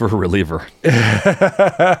plus for a reliever.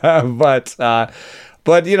 But there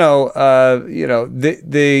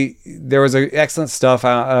was an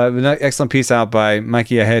excellent piece out by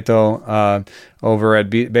Mikey Ajeto over at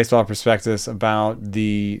Baseball Prospectus about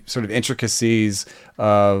the sort of intricacies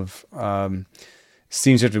of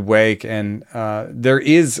steam shifted wake, and there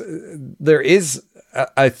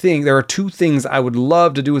are two things I would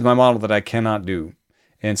love to do with my model that I cannot do.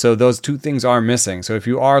 And so those two things are missing. So if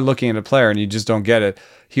you are looking at a player and you just don't get it,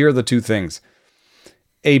 here are the two things.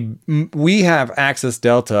 We have axis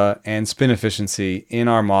delta and spin efficiency in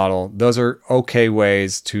our model. Those are okay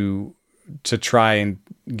ways to try and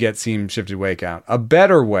get seam shifted wake out. A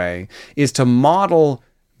better way is to model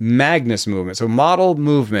Magnus movement. So model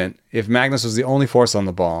movement if Magnus was the only force on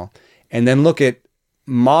the ball, and then look at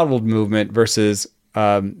modeled movement versus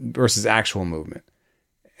actual movement.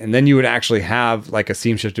 And then you would actually have like a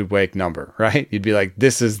seam shifted wake number, right? You'd be like,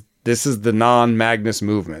 this is This is the non-Magnus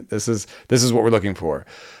movement. This is what we're looking for.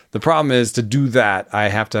 The problem is, to do that, I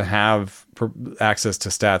have to have access to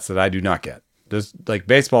stats that I do not get. There's, like,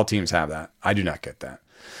 baseball teams have that. I do not get that.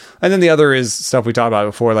 And then the other is stuff we talked about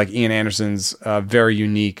before, like Ian Anderson's very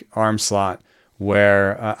unique arm slot,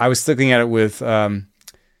 where I was looking at it with,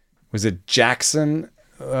 was it Jackson,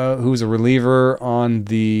 who's a reliever on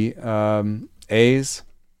the A's?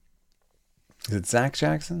 Is it Zach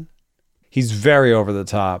Jackson? He's very over the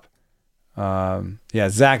top.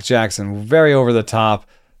 Zach Jackson, very over the top.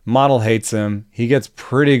 Model hates him. He gets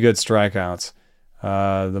pretty good strikeouts.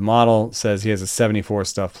 The model says he has a 74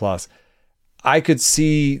 stuff plus. I could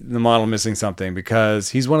see the model missing something, because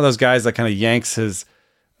he's one of those guys that kind of yanks his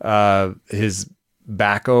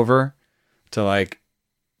back over to, like,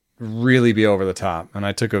 really be over the top. And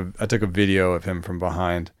I took a video of him from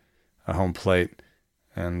behind a home plate,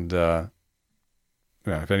 and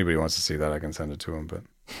if anybody wants to see that, I can send it to him. But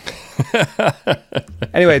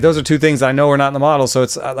anyway, those are two things I know are not in the model. So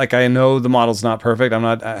it's like, I know the model's not perfect. I'm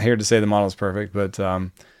not here to say the model's perfect, but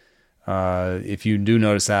if you do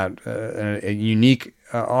notice that a unique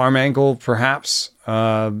arm angle, perhaps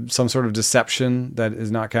some sort of deception that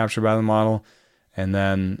is not captured by the model, and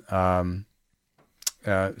then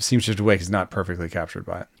Seam Shifted Wake is not perfectly captured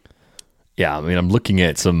by it. Yeah, I mean, I'm looking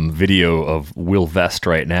at some video of Will Vest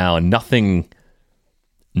right now, and nothing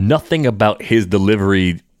about his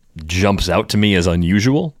delivery jumps out to me as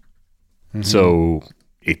unusual. Mm-hmm. So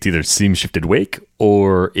it's either Seam Shifted Wake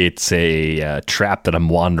or it's a trap that I'm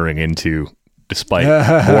wandering into, despite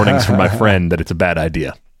warnings from my friend that it's a bad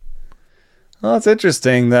idea. Well, it's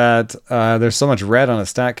interesting that there's so much red on a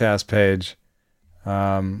StatCast page,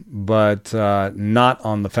 but not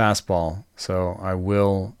on the fastball. So I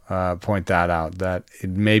will point that out, that it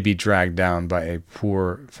may be dragged down by a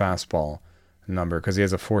poor fastball number, because he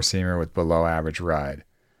has a four-seamer with below average ride.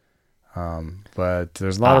 But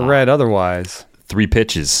there's a lot of red otherwise. 3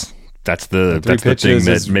 pitches. That's the thing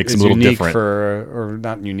that makes him a little different. Or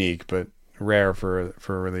not unique, but rare for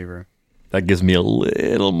a reliever. That gives me a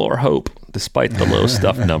little more hope, despite the low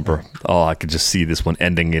stuff number. Oh, I could just see this one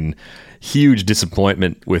ending in huge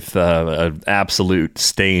disappointment with an absolute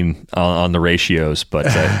stain on the ratios. But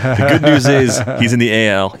the good news is he's in the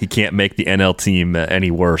AL. He can't make the NL team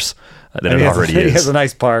any worse than it already is. He has a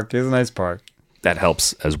nice park. That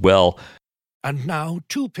helps as well. And now,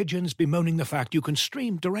 2 pigeons bemoaning the fact you can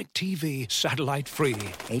stream DirecTV satellite-free.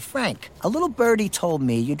 Hey, Frank, a little birdie told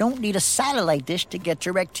me you don't need a satellite dish to get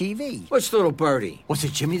DirecTV. What's little birdie? Was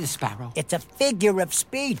it Jimmy the Sparrow? It's a figure of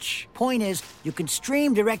speech. Point is, you can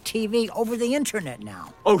stream DirecTV over the internet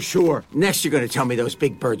now. Oh, sure. Next you're going to tell me those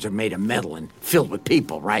big birds are made of metal and filled with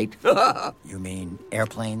people, right? You mean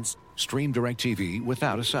airplanes? Stream DirecTV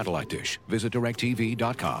without a satellite dish. Visit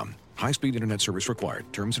DirecTV.com. High-speed internet service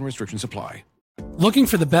required. Terms and restrictions apply. Looking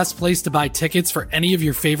for the best place to buy tickets for any of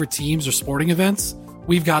your favorite teams or sporting events?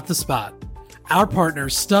 We've got the spot. Our partner,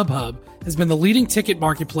 StubHub, has been the leading ticket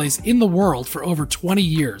marketplace in the world for over 20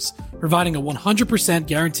 years, providing a 100%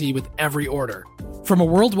 guarantee with every order. From a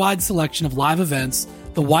worldwide selection of live events,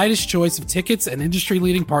 the widest choice of tickets, and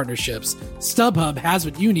industry-leading partnerships, StubHub has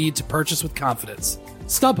what you need to purchase with confidence.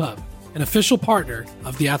 StubHub, an official partner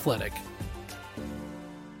of The Athletic.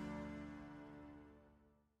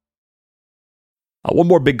 One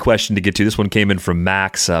more big question to get to. This one came in from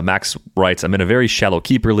Max. Max writes, I'm in a very shallow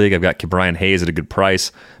keeper league. I've got Ke'Bryan Hayes at a good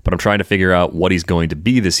price, but I'm trying to figure out what he's going to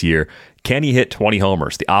be this year. Can he hit 20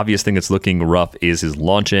 homers? The obvious thing that's looking rough is his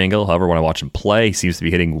launch angle. However, when I watch him play, he seems to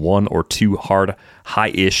be hitting 1 or 2 hard,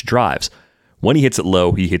 high-ish drives. When he hits it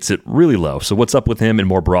low, he hits it really low. So what's up with him? And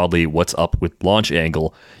more broadly, what's up with launch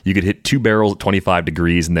angle? You could hit 2 barrels at 25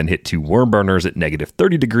 degrees and then hit 2 worm burners at negative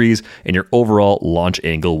 30 degrees, and your overall launch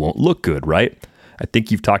angle won't look good, right? I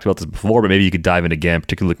think you've talked about this before, but maybe you could dive in again,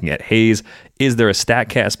 particularly looking at Hayes. Is there a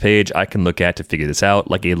StatCast page I can look at to figure this out,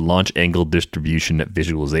 like a launch angle distribution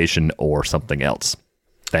visualization or something else?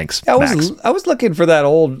 Thanks, Max. I was looking for that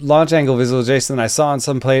old launch angle visualization that I saw on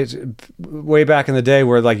some page way back in the day,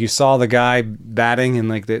 where like you saw the guy batting and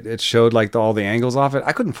like it showed like all the angles off it.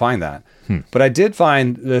 I couldn't find that, but I did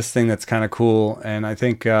find this thing that's kind of cool, and I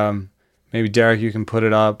think maybe Derek, you can put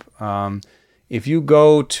it up. If you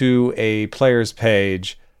go to a player's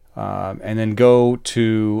page and then go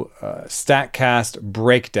to StatCast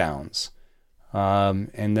breakdowns,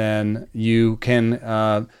 and then you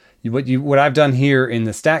can what I've done here in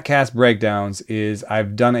the StatCast breakdowns is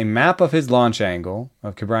I've done a map of his launch angle,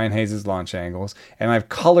 of Ke'Bryan Hayes' launch angles, and I've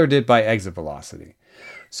colored it by exit velocity.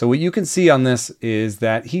 So what you can see on this is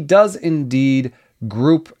that he does indeed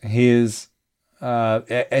group his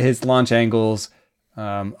launch angles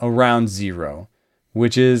around 0.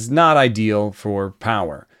 which is not ideal for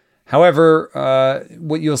power. However,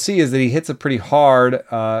 what you'll see is that he hits it pretty hard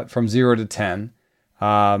from 0 to 10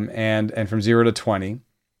 and from 0 to 20.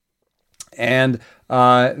 And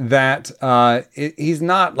he's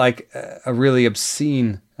not like a really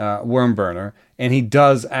obscene worm burner, and he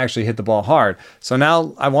does actually hit the ball hard. So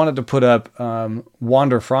now I wanted to put up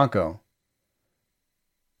Wander Franco.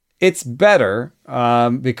 It's better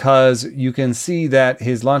because you can see that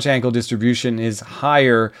his launch angle distribution is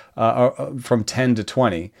higher from 10 to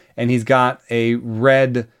 20, and he's got a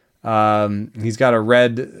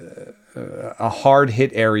hard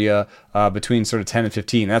hit area between sort of 10 and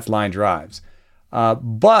 15. That's line drives.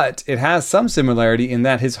 But it has some similarity in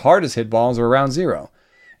that his hardest hit balls are around 0.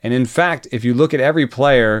 And in fact, if you look at every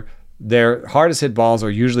player, their hardest hit balls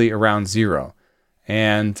are usually around 0.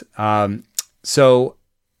 And so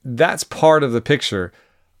that's part of the picture.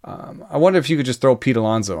 I wonder if you could just throw Pete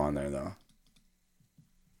Alonso on there, though.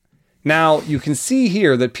 Now, you can see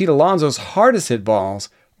here that Pete Alonso's hardest hit balls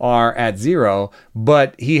are at 0,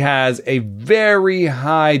 but he has a very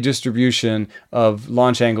high distribution of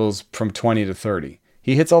launch angles from 20 to 30.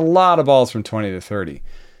 He hits a lot of balls from 20 to 30.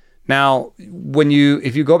 Now,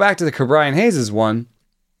 if you go back to the Ke'Bryan Hayes' one,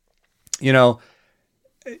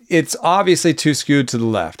 it's obviously too skewed to the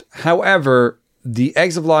left. However, the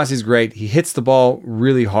exit velocity is great. He hits the ball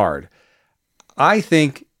really hard. I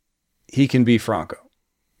think he can be Franco.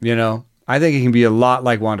 I think he can be a lot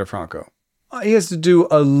like Wander Franco. He has to do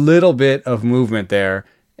a little bit of movement there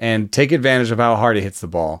and take advantage of how hard he hits the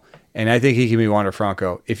ball. And I think he can be Wander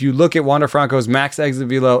Franco. If you look at Wander Franco's max exit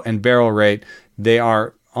velo and barrel rate, they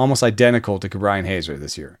are almost identical to Ke'Bryan Hayes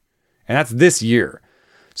this year. And that's this year.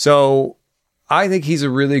 So I think he's a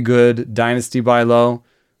really good dynasty buy low.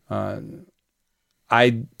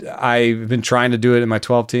 I've been trying to do it in my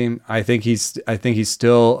 12 team. I think he's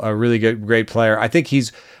still a really great player. I think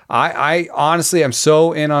I honestly, I'm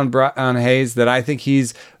so in on Hayes that I think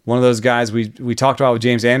he's one of those guys we talked about with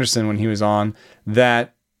James Anderson when he was on,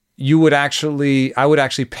 that I would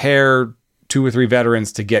actually pair 2 or 3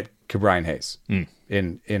 veterans to get Ke'Bryan Hayes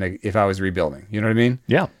if I was rebuilding. You know what I mean?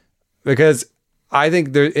 Yeah. Because I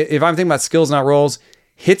think if I'm thinking about skills, not roles,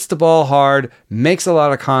 hits the ball hard, makes a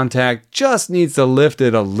lot of contact, just needs to lift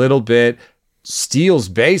it a little bit, steals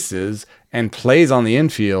bases, and plays on the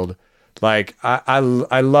infield. Like, I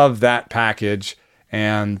love that package.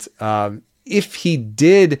 And if he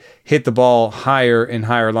did hit the ball higher in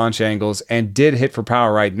higher launch angles and did hit for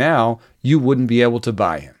power right now, you wouldn't be able to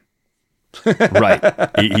buy him. Right.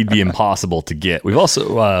 He'd be impossible to get. We've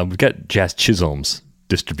also we've got Jazz Chisholm's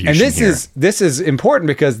distribution. And this is important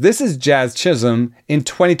because this is Jazz Chisholm in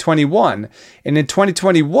 2021. And in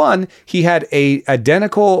 2021, he had a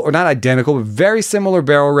very similar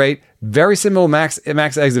barrel rate, very similar max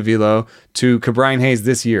exit velo to Ke'Bryan Hayes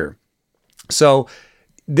this year. So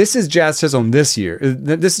this is Jazz Chisholm this year.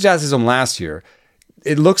 This is Jazz Chisholm last year.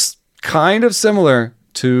 It looks kind of similar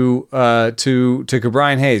to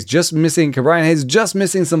Ke'Bryan Hayes. Ke'Bryan Hayes just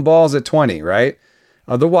missing some balls at 20, right?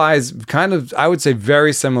 Otherwise, kind of, I would say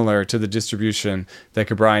very similar to the distribution that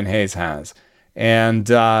Ke'Bryan Hayes has. And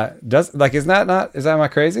is that am I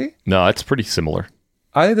crazy? No, it's pretty similar.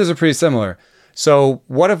 I think those are pretty similar. So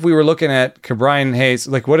what if we were looking at Ke'Bryan Hayes?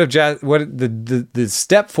 Like, what if the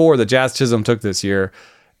step forward that Jazz Chisholm took this year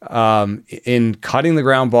in cutting the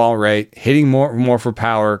ground ball rate, hitting more for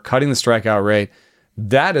power, cutting the strikeout rate?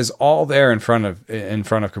 That is all there in front of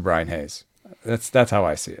Ke'Bryan Hayes. That's how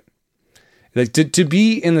I see it. Like to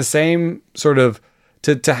be in the same sort of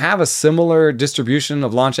to have a similar distribution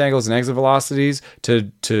of launch angles and exit velocities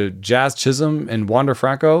to Jazz Chisholm and Wander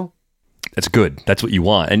Franco. That's good. That's what you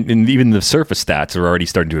want. And even the surface stats are already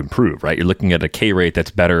starting to improve, right? You're looking at a K rate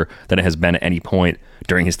that's better than it has been at any point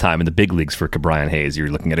during his time in the big leagues for Ke'Bryan Hayes. You're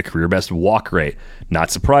looking at a career best walk rate.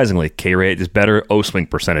 Not surprisingly, K rate is better. O-swing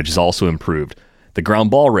percentage is also improved. The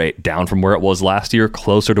ground ball rate down from where it was last year,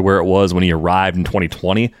 closer to where it was when he arrived in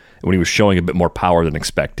 2020, when he was showing a bit more power than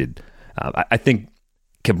expected. I think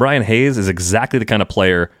Ke'Bryan Hayes is exactly the kind of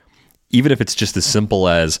player, even if it's just as simple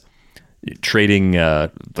as trading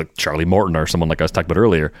like Charlie Morton or someone like I was talking about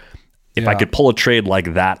earlier. If I could pull a trade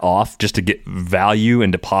like that off just to get value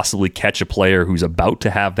and to possibly catch a player who's about to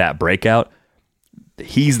have that breakout,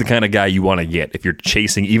 he's the kind of guy you want to get if you're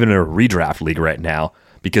chasing even in a redraft league right now.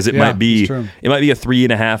 Because it might be a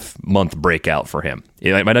 3.5 month breakout for him.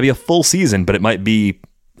 It might not be a full season, but it might be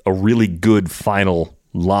a really good final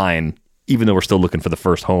line, even though we're still looking for the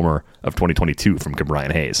first homer of 2022 from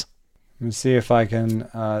Ke'Bryan Hayes. Let me see if I can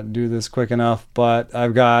do this quick enough. But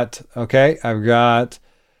I've got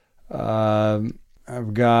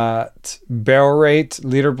I've got barrel rate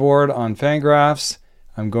leaderboard on Fangraphs.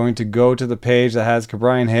 I'm going to go to the page that has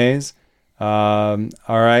Ke'Bryan Hayes. All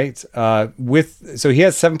right. So he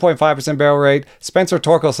has 7.5% barrel rate. Spencer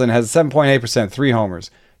Torkelson has 7.8%, 3 homers.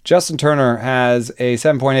 Justin Turner has a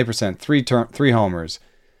 7.8%, 3 homers.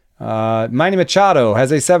 Manny Machado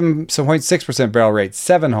has a 7.6% barrel rate,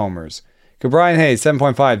 7 homers. Ke'Bryan Hayes,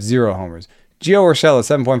 7.5, 0 homers. Gio Urshela,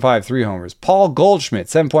 7.5, 3 homers. Paul Goldschmidt,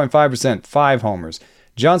 7.5%, 5 homers.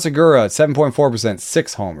 John Segura, 7.4%,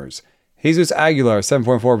 6 homers. Jesus Aguilar,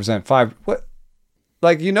 7.4%, 5. What?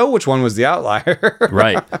 Like, you know which one was the outlier.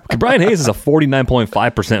 Right. Ke'Bryan Hayes is a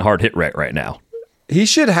 49.5% hard hit rate right now. He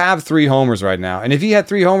should have 3 homers right now. And if he had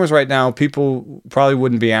 3 homers right now, people probably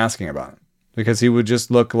wouldn't be asking about him because he would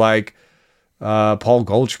just look like Paul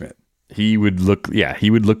Goldschmidt. He would look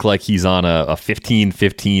like he's on a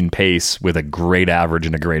 15-15 pace with a great average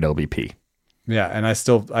and a great OBP. Yeah, and I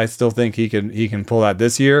still think he can pull that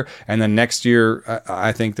this year, and then next year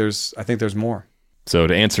I think there's more. So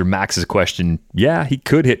to answer Max's question, yeah, he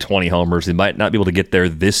could hit 20 homers. He might not be able to get there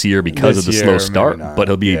this year because of the slow start, but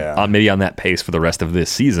he'll be maybe on that pace for the rest of this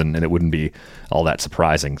season, and it wouldn't be all that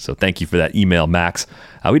surprising. So thank you for that email, Max.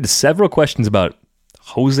 We had several questions about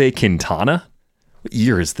Jose Quintana. What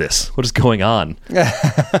year is this? What is going on?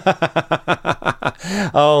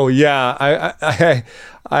 Oh, yeah.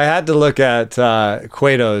 I had to look at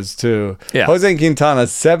Cueto's too. Yeah. Jose Quintana,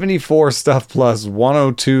 74 stuff plus,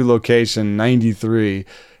 102 location, 93.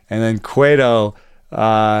 And then Cueto,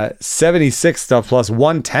 76 stuff plus,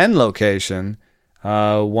 110 location,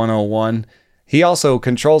 101. He also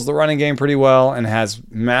controls the running game pretty well and has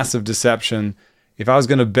massive deception. If I was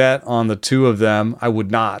going to bet on the two of them, I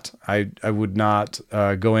would not. I would not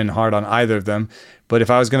go in hard on either of them. But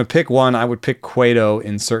if I was going to pick one, I would pick Cueto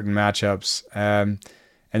in certain matchups. And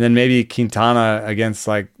then maybe Quintana against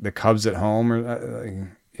like the Cubs at home,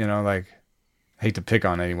 or I hate to pick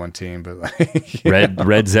on any one team, but like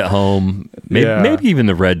Reds at home, maybe even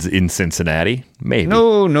the Reds in Cincinnati. Maybe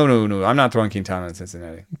no. I'm not throwing Quintana in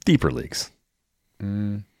Cincinnati. Deeper leagues.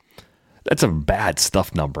 That's a bad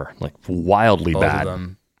stuff number, like wildly Both bad. of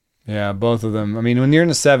them. Yeah, both of them. I mean, when you're in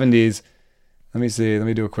the 70s, let me see. Let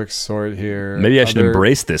me do a quick sort here. Maybe I should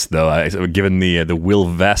embrace this, though, given the Will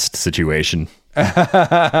Vest situation. All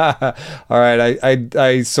right,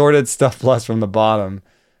 I sorted stuff plus from the bottom.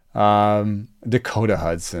 Dakota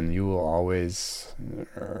Hudson, you will always.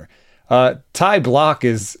 Ty Block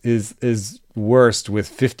is worst with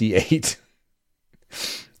 58.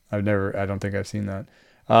 I don't think I've seen that.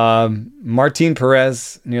 Martin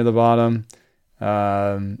Perez near the bottom.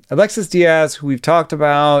 Alexis Diaz, who we've talked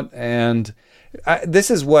about, and this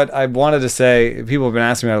is what I wanted to say. People have been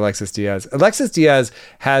asking me about Alexis Diaz. Alexis Diaz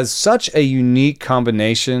has such a unique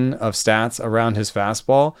combination of stats around his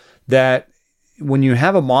fastball that when you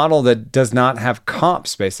have a model that does not have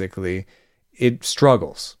comps, basically, it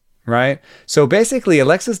struggles, right? So basically,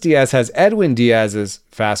 Alexis Diaz has Edwin Diaz's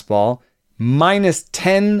fastball minus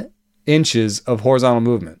 10 inches of horizontal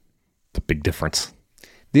movement. It's a big difference.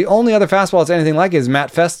 The only other fastball that's anything like it is Matt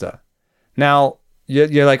Festa. Now,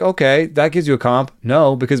 you're like, okay, that gives you a comp.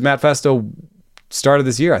 No, because Matt Festa started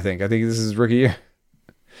this year, I think. I think this is his rookie year.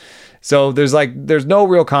 So there's no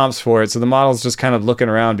real comps for it. So the model's just kind of looking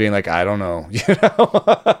around being like, I don't know.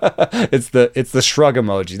 It's the shrug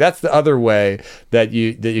emoji. That's the other way that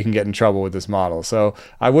you can get in trouble with this model. So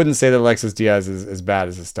I wouldn't say that Alexis Diaz is as bad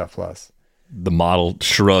as his stuff plus. The model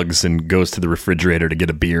shrugs and goes to the refrigerator to get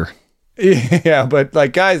a beer. Yeah, but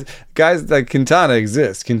like guys like Quintana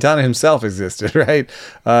exist. Quintana himself existed, right?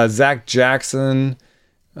 Zach Jackson,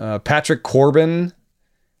 Patrick Corbin.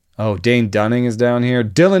 Oh, Dane Dunning is down here.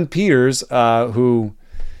 Dylan Peters, who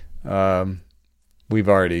we've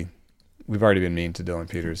already been mean to Dylan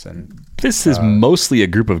Peters, and this is mostly a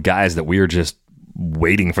group of guys that we are just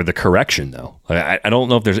waiting for the correction, though. I don't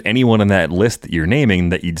know if there's anyone on that list that you're naming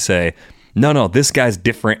that you'd say, no, this guy's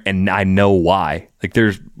different, and I know why. Like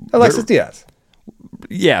there's Alexis Diaz.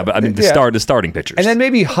 Yeah, but I mean the starting pitchers, and then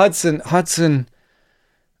maybe Hudson.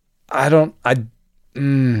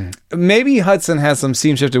 Maybe Hudson has some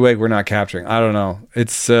seam shifted weight we're not capturing. I don't know.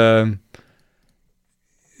 It's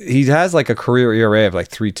he has like a career ERA of like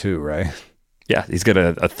 3.2, right? Yeah, he's got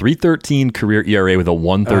a 3.13 career ERA with a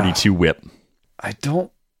 1.32 WHIP. I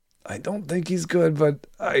don't think he's good, but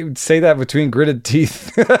I would say that between gritted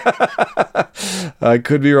teeth. I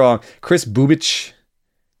could be wrong. Chris Bubich,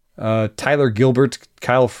 Tyler Gilbert,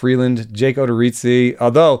 Kyle Freeland, Jake Odorizzi.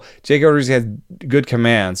 Although Jake Odorizzi has good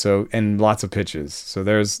command, and lots of pitches. So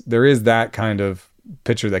there is that kind of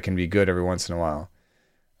pitcher that can be good every once in a while.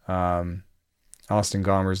 Austin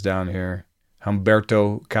Gomer's down here.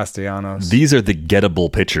 Humberto Castellanos. These are the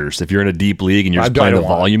gettable pitchers. If you're in a deep league and you're just I playing a don't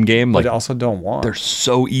want. volume game, But like I also don't want. they're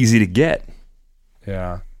so easy to get.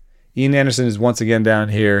 Yeah. Ian Anderson is once again down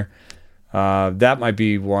here. That might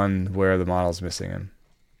be one where the model's missing him.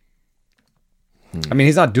 I mean,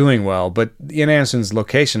 he's not doing well, but Ian Anderson's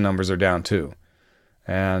location numbers are down too.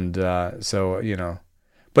 And so, you know.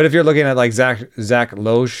 But if you're looking at like Zach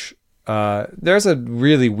Loesch, there's a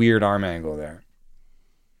really weird arm angle there.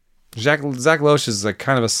 Zach Loesch is like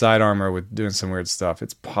kind of a side armor with doing some weird stuff.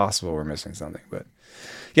 It's possible we're missing something. But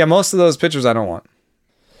yeah, most of those pitchers I don't want.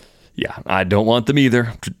 Yeah, I don't want them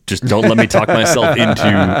either. Just don't let me talk myself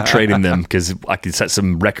into trading them, because I could set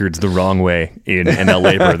some records the wrong way in NL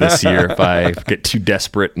Labor this year if I get too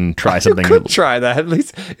desperate and try something. You could try that at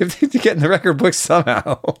least if you get in the record book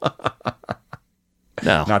somehow.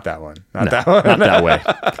 No, Not that one. Not that way.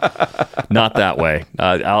 Not that way.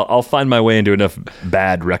 I'll find my way into enough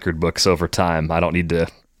bad record books over time. I don't need to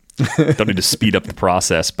speed up the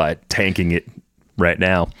process by tanking it right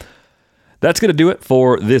now. That's going to do it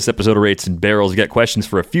for this episode of Rates and Barrels. If you got questions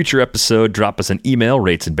for a future episode, drop us an email,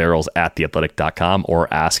 ratesandbarrels@theathletic.com,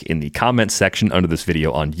 or ask in the comments section under this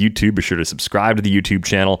video on YouTube. Be sure to subscribe to the YouTube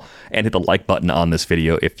channel and hit the like button on this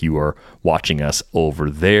video if you are watching us over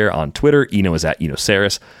there. On Twitter, Eno is at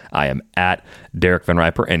Enosaris. I am at Derek Van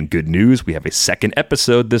Riper. And good news, we have a second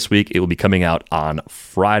episode this week. It will be coming out on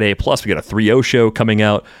Friday. Plus, we got a 3-0 show coming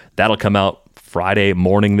out. That'll come out Friday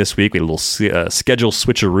morning this week. We had a little schedule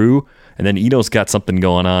switcheroo. And then Eno's got something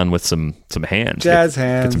going on with some hands. Jazz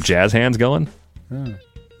hands. Get some jazz hands going. Yeah.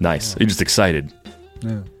 Nice. You're just excited.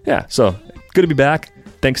 Yeah. Yeah. So good to be back.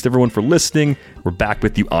 Thanks to everyone for listening. We're back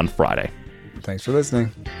with you on Friday. Thanks for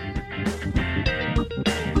listening.